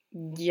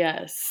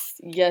 Yes.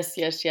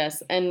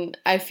 And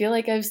I feel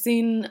like I've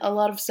seen a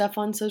lot of stuff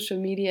on social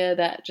media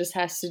that just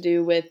has to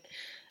do with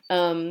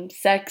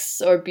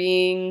sex or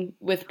being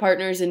with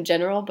partners in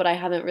general, but I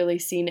haven't really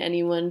seen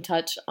anyone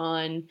touch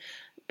on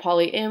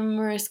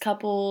polyamorous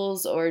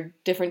couples or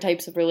different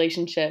types of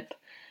relationship.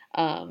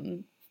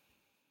 I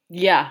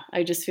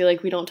just feel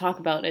like we don't talk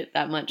about it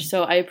that much.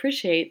 So I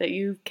appreciate that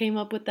you came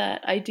up with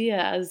that idea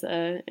as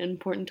an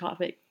important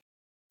topic.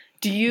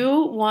 Do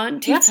you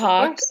want to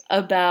talk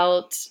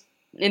about,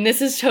 and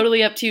this is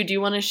totally up to you, do you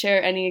want to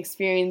share any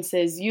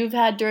experiences you've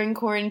had during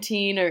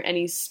quarantine, or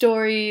any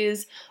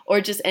stories,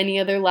 or just any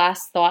other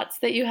last thoughts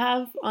that you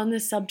have on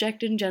this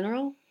subject in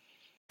general?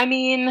 I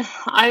mean,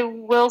 I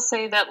will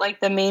say that like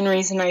the main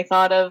reason I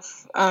thought of,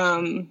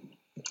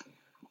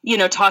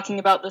 talking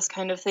about this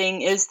kind of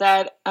thing is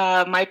that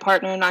my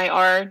partner and I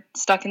are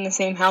stuck in the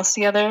same house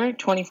together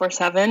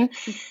 24/7,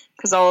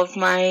 because all of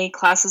my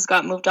classes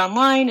got moved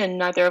online and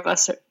neither of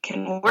us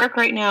can work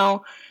right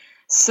now.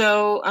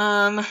 So,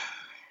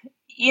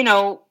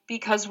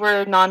 because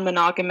we're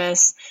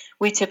non-monogamous,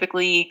 we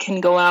typically can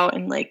go out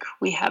and like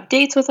we have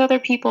dates with other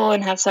people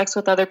and have sex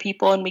with other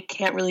people, and we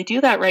can't really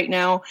do that right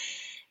now.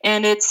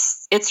 And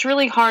it's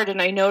really hard.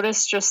 And I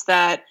noticed just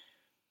that,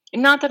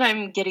 not that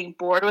I'm getting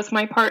bored with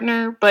my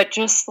partner, but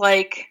just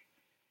like,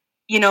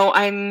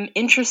 I'm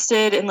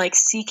interested in like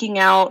seeking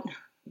out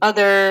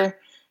other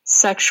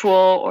sexual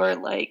or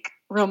like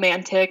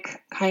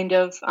romantic kind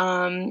of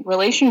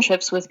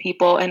relationships with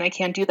people, and I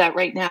can't do that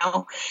right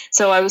now.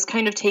 So I was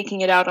kind of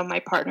taking it out on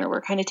my partner.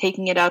 We're kind of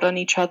taking it out on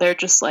each other,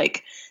 just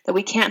like that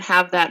we can't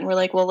have that. And we're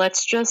like, well,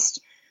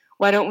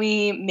 why don't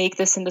we make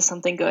this into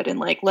something good, and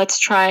like let's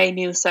try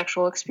new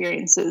sexual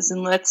experiences,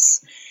 and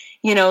let's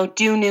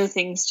do new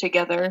things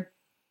together.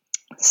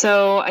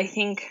 So I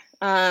think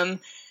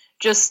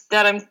just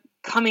that I'm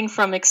coming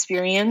from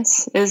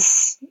experience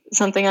is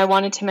something I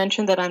wanted to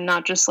mention, that I'm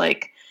not just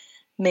like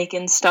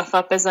making stuff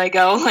up as I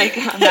go. Like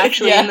I'm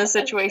actually in the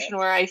situation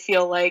where I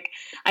feel like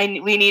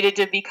we needed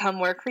to become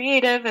more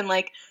creative, and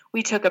like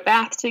we took a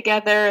bath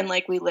together, and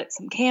like we lit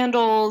some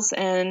candles,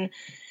 and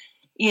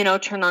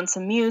turned on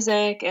some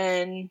music,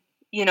 and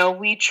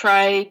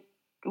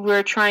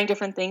we're trying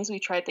different things. We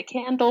tried the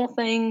candle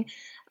thing,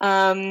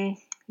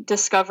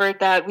 discovered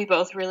that we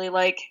both really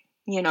like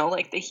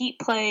like the heat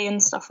play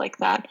and stuff like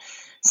that.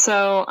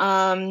 So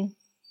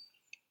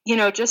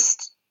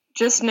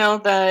just know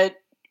that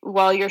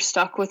while you're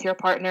stuck with your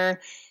partner,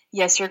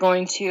 yes, you're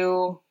going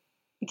to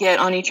get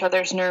on each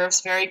other's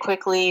nerves very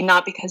quickly,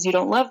 not because you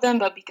don't love them,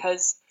 but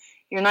because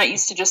you're not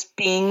used to just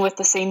being with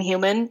the same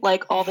human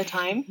like all the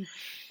time.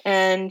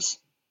 And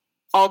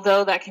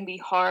although that can be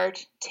hard,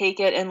 take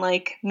it and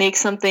like make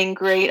something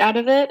great out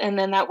of it. And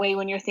then that way,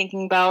 when you're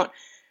thinking about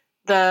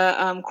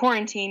the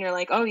quarantine, you're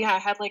like, oh yeah, I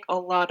had like a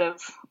lot of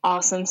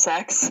awesome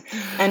sex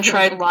and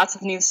tried lots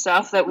of new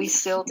stuff that we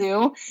still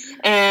do.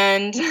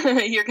 And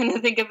you're going to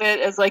think of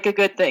it as like a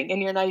good thing.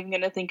 And you're not even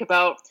going to think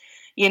about,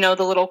 the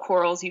little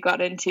quarrels you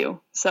got into.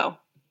 So.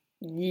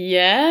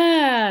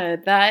 Yeah,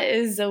 that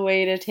is a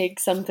way to take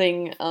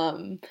something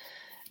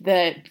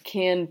that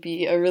can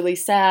be a really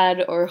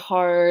sad or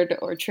hard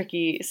or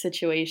tricky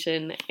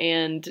situation,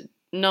 and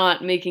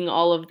not making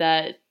all of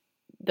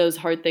those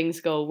hard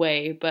things go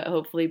away, but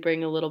hopefully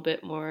bring a little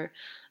bit more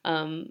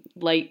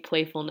light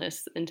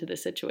playfulness into the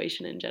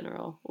situation in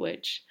general,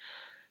 which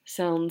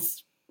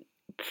sounds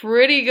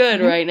pretty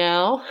good right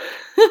now.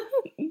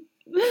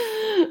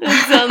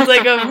 It sounds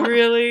like a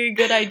really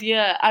good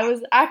idea. I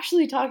was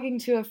actually talking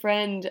to a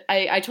friend.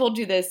 I told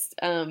you this.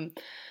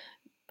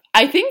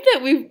 I think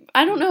that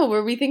I don't know,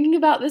 were we thinking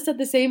about this at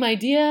the same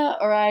idea,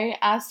 or I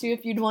asked you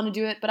if you'd want to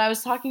do it, but I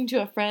was talking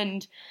to a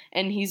friend,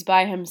 and he's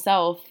by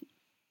himself,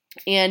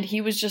 and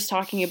he was just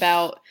talking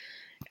about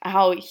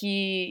how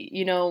he,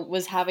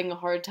 was having a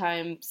hard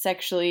time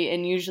sexually,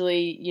 and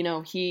usually,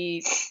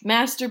 he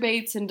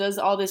masturbates and does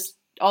all this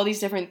all these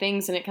different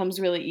things, and it comes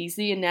really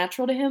easy and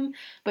natural to him.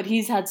 But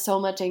he's had so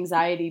much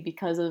anxiety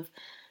because of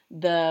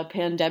the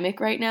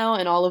pandemic right now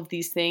and all of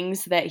these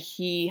things that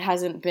he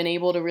hasn't been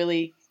able to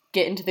really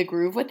get into the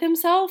groove with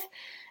himself.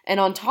 And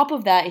on top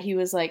of that, he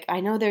was like,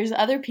 I know there's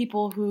other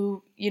people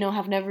who,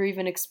 have never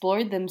even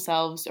explored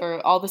themselves,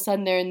 or all of a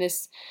sudden they're in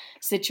this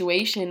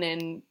situation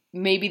and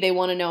maybe they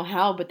want to know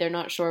how, but they're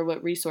not sure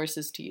what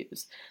resources to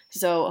use.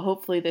 So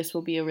hopefully this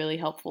will be a really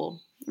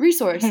helpful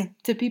resource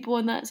to people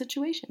in that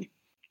situation.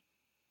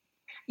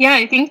 Yeah,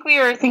 I think we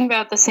were thinking about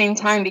it at the same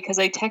time, because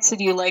I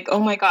texted you like, oh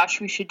my gosh,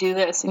 we should do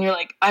this. And you're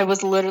like, I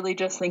was literally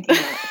just thinking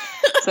that.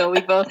 So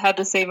we both had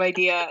the same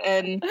idea.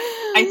 And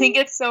I think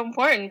it's so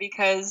important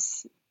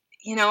because,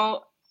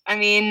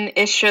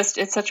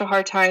 it's such a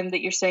hard time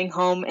that you're staying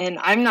home. And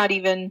I'm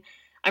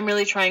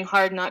really trying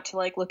hard not to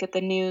like look at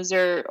the news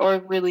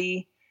or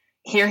really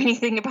hear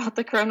anything about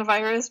the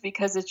coronavirus,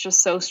 because it's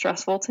just so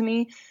stressful to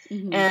me.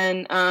 Mm-hmm.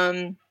 And,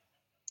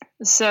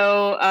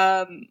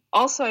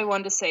 also I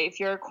wanted to say,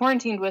 if you're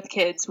quarantined with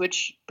kids,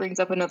 which brings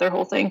up another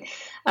whole thing,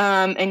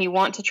 and you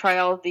want to try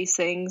all of these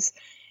things,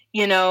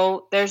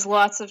 there's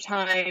lots of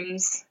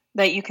times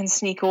that you can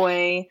sneak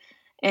away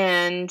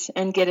and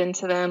get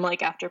into them,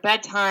 like after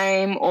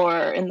bedtime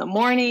or in the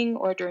morning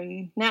or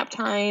during nap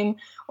time,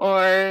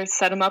 or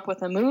set them up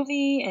with a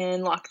movie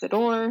and lock the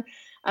door.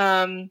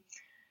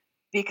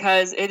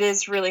 Because it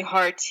is really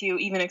hard to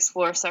even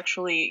explore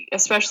sexually,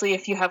 especially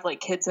if you have like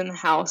kids in the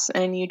house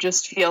and you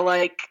just feel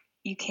like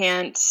you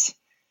can't,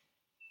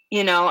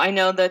 I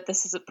know that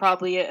this is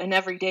probably an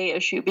everyday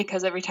issue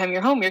because every time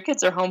you're home, your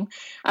kids are home.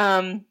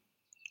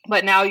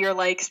 But now you're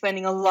like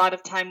spending a lot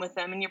of time with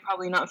them and you're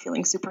probably not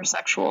feeling super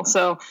sexual.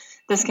 So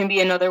this can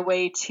be another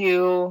way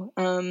to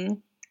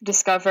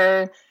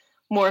discover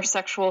more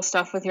sexual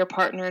stuff with your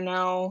partner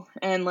now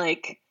and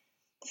like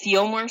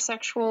feel more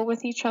sexual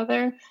with each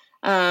other.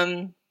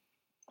 And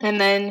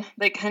then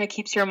that kind of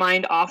keeps your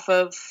mind off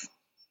of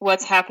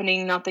what's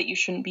happening. Not that you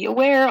shouldn't be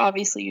aware.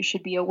 Obviously you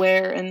should be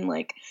aware and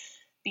like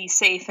be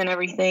safe and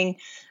everything.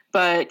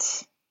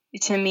 But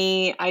to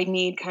me, I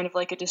need kind of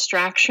like a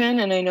distraction.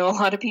 And I know a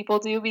lot of people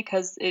do,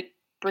 because it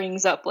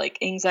brings up like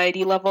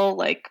anxiety level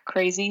like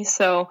crazy.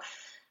 So,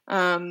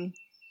 I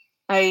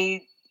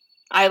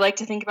like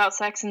to think about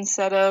sex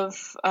instead of,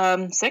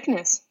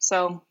 sickness.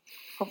 So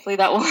hopefully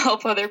that will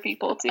help other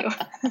people too.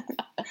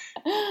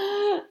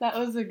 That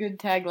was a good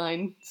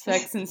tagline.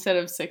 Sex instead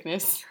of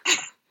sickness.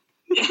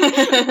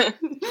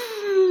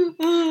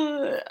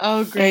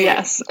 Oh, great.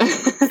 Yes.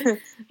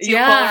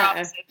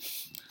 Yeah.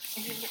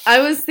 I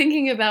was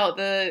thinking about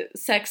the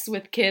sex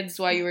with kids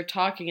while you were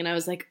talking, and I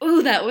was like,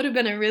 oh, that would have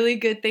been a really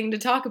good thing to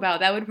talk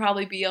about. That would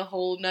probably be a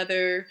whole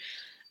nother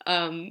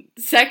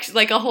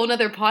like a whole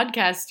nother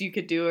podcast you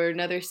could do, or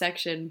another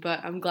section.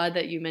 But I'm glad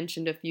that you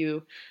mentioned a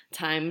few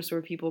times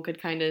where people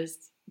could kind of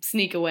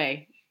sneak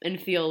away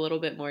and feel a little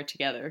bit more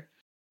together.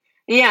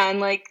 Yeah, and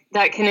like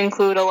that can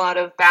include a lot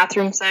of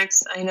bathroom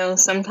sex. I know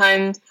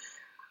sometimes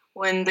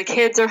when the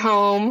kids are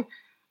home,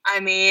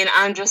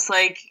 I'm just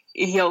like,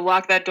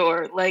 lock that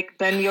door, like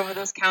bend me over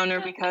this counter,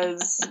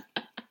 because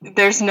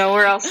there's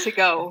nowhere else to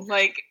go.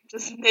 Like,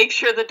 just make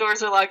sure the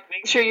doors are locked,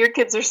 make sure your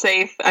kids are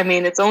safe.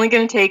 It's only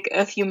going to take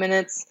a few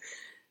minutes,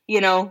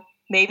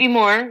 maybe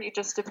more,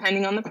 just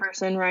depending on the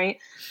person, right?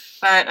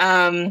 But,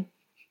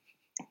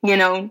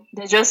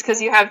 just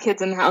because you have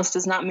kids in the house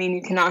does not mean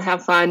you cannot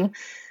have fun.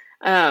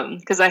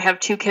 Because I have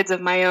 2 kids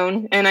of my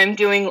own, and I'm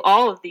doing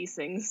all of these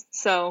things.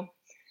 So,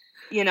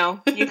 you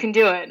can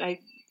do it. I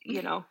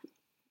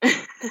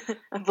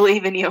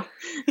believe in you.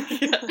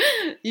 Yeah,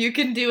 you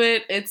can do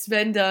it. It's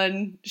been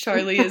done.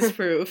 Charlie is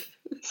proof.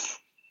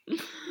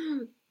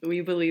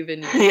 We believe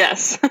in you.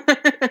 Yes.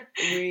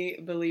 We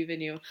believe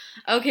in you.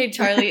 Okay,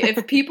 Charlie,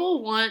 if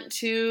people want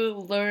to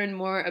learn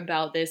more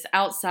about this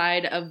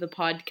outside of the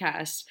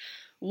podcast,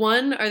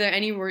 one, are there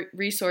any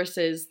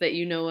resources that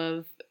you know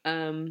of,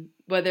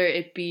 whether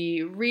it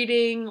be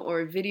reading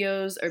or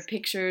videos or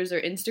pictures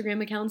or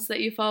Instagram accounts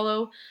that you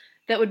follow,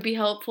 that would be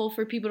helpful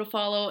for people to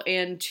follow?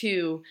 And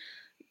 2,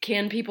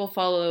 can people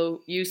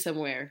follow you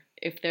somewhere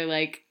if they're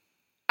like,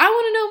 I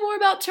want to know more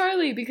about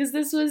Charlie because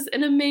this was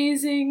an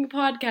amazing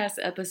podcast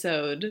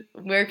episode?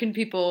 Where can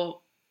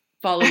people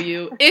follow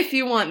you if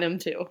you want them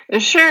to?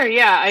 Sure,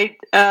 yeah.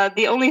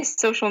 The only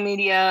social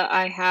media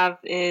I have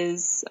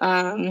is,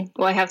 I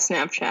have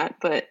Snapchat,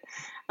 but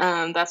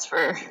that's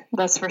for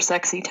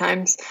sexy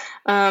times.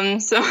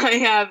 So I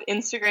have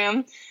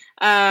Instagram,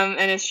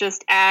 and it's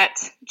just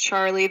at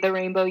Charlie the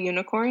Rainbow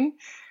Unicorn.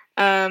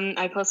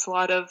 I post a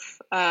lot of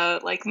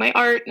like my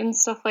art and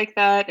stuff like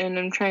that, and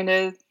I'm trying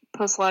to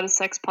post a lot of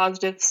sex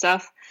positive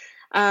stuff.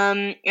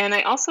 And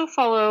I also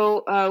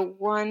follow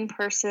one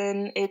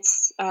person.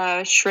 It's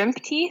Shrimp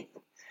Teeth,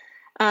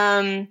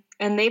 and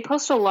they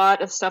post a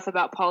lot of stuff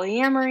about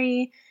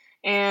polyamory.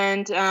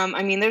 And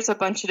there's a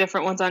bunch of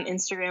different ones on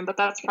Instagram, but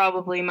that's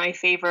probably my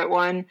favorite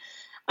one.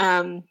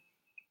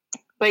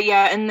 But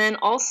yeah, and then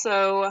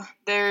also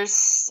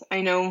there's,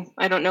 I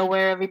don't know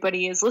where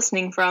everybody is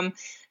listening from,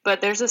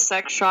 but there's a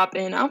sex shop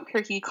in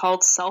Albuquerque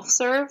called Self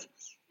Serve,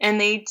 and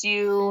they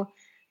do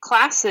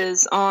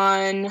classes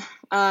on,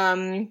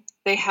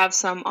 they have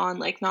some on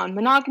like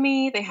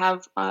non-monogamy. They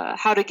have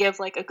how to give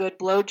like a good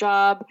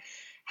blowjob,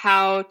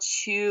 how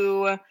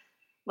to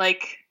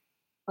like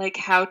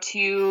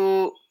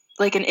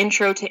an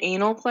intro to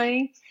anal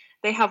play.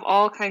 They have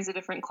all kinds of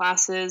different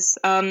classes.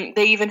 They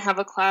even have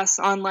a class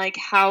on like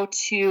how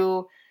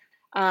to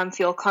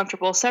feel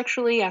comfortable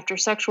sexually after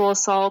sexual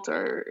assault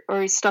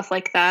or stuff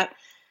like that.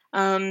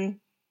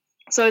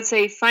 So I'd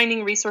say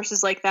finding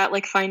resources like that,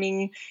 like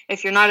finding,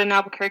 if you're not in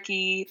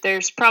Albuquerque,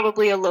 there's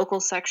probably a local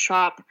sex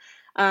shop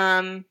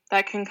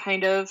that can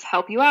kind of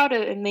help you out,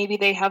 and maybe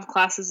they have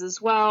classes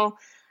as well.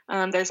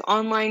 There's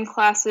online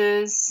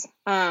classes.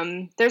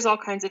 There's all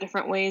kinds of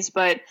different ways,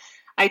 but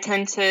I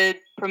tend to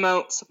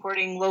promote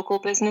supporting local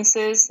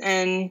businesses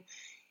and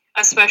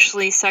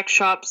especially sex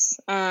shops.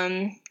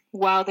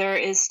 While there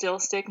is still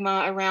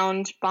stigma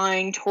around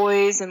buying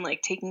toys and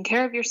like taking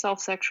care of yourself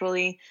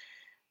sexually,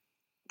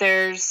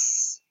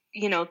 there's,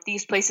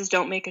 these places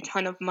don't make a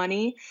ton of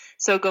money.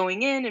 So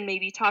going in and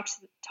maybe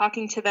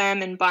talking to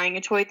them and buying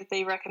a toy that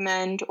they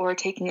recommend or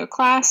taking a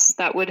class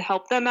that would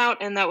help them out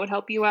and that would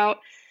help you out.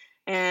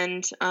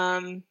 And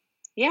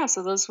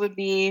so those would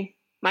be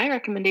my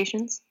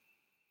recommendations.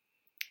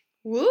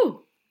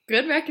 Woo!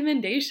 Good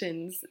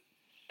recommendations.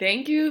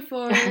 Thank you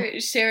for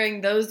sharing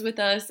those with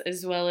us,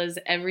 as well as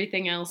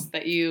everything else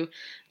that you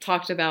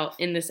talked about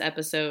in this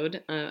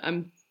episode.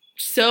 I'm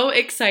so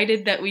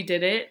excited that we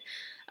did it,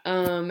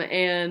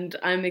 and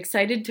I'm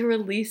excited to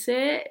release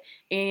it,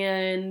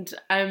 and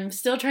I'm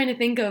still trying to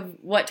think of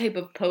what type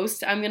of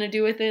post I'm going to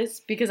do with this,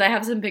 because I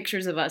have some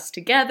pictures of us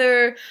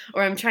together,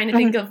 or I'm trying to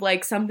think of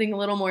like something a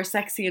little more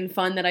sexy and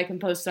fun that I can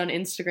post on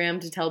Instagram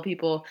to tell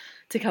people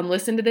to come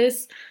listen to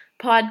this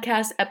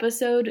podcast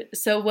episode.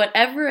 So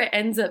whatever it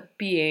ends up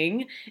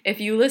being, if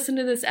you listen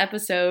to this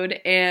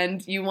episode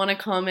and you want to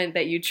comment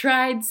that you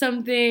tried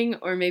something,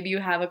 or maybe you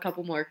have a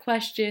couple more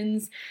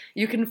questions,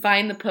 you can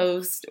find the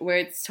post where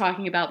it's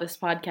talking about this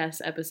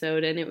podcast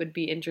episode, and it would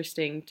be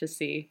interesting to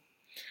see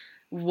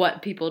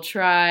what people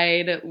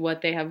tried,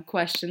 what they have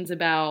questions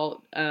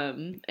about,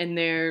 and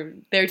their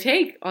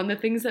take on the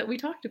things that we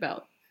talked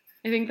about.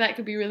 I think that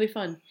could be really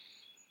fun.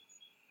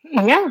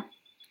 Yeah.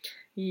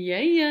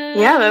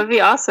 Yeah, that would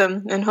be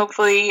awesome. And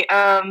hopefully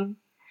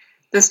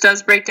this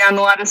does break down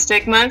a lot of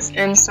stigmas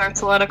and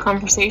starts a lot of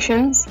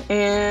conversations,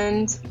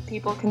 and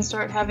people can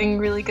start having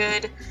really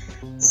good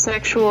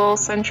sexual,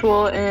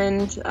 sensual,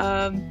 and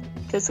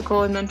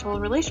physical and mental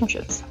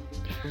relationships.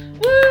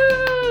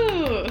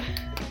 Woo!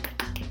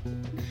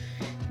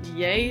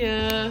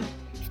 Yeah.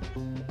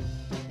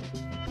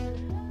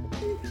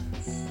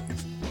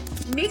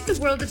 Make the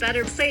world a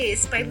better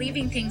place by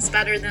leaving things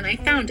better than I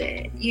found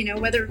it.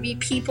 Whether it be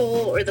people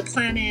or the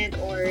planet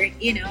or,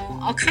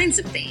 all kinds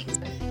of things.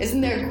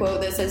 Isn't there a quote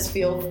that says,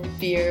 feel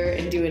fear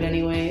and do it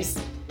anyways?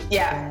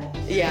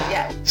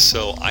 Yeah.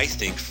 So I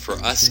think for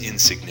us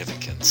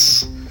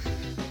insignificants,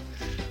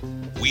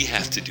 we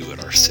have to do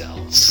it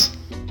ourselves.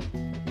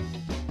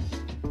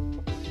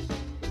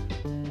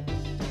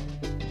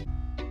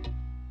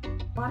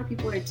 A lot of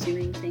people are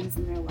doing things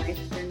in their life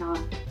they're not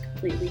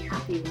completely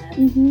happy with,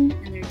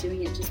 and they're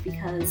doing it just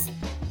because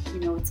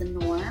it's a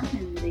norm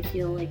and they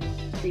feel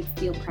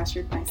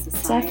pressured by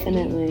society.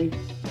 Definitely.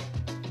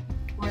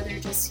 Or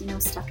they're just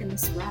stuck in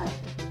this rut.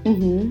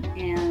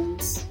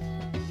 And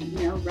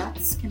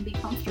ruts can be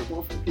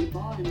comfortable for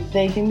people, and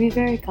they can be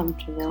very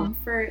comfortable.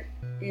 Comfort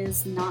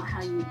is not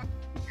how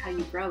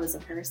you grow as a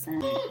person.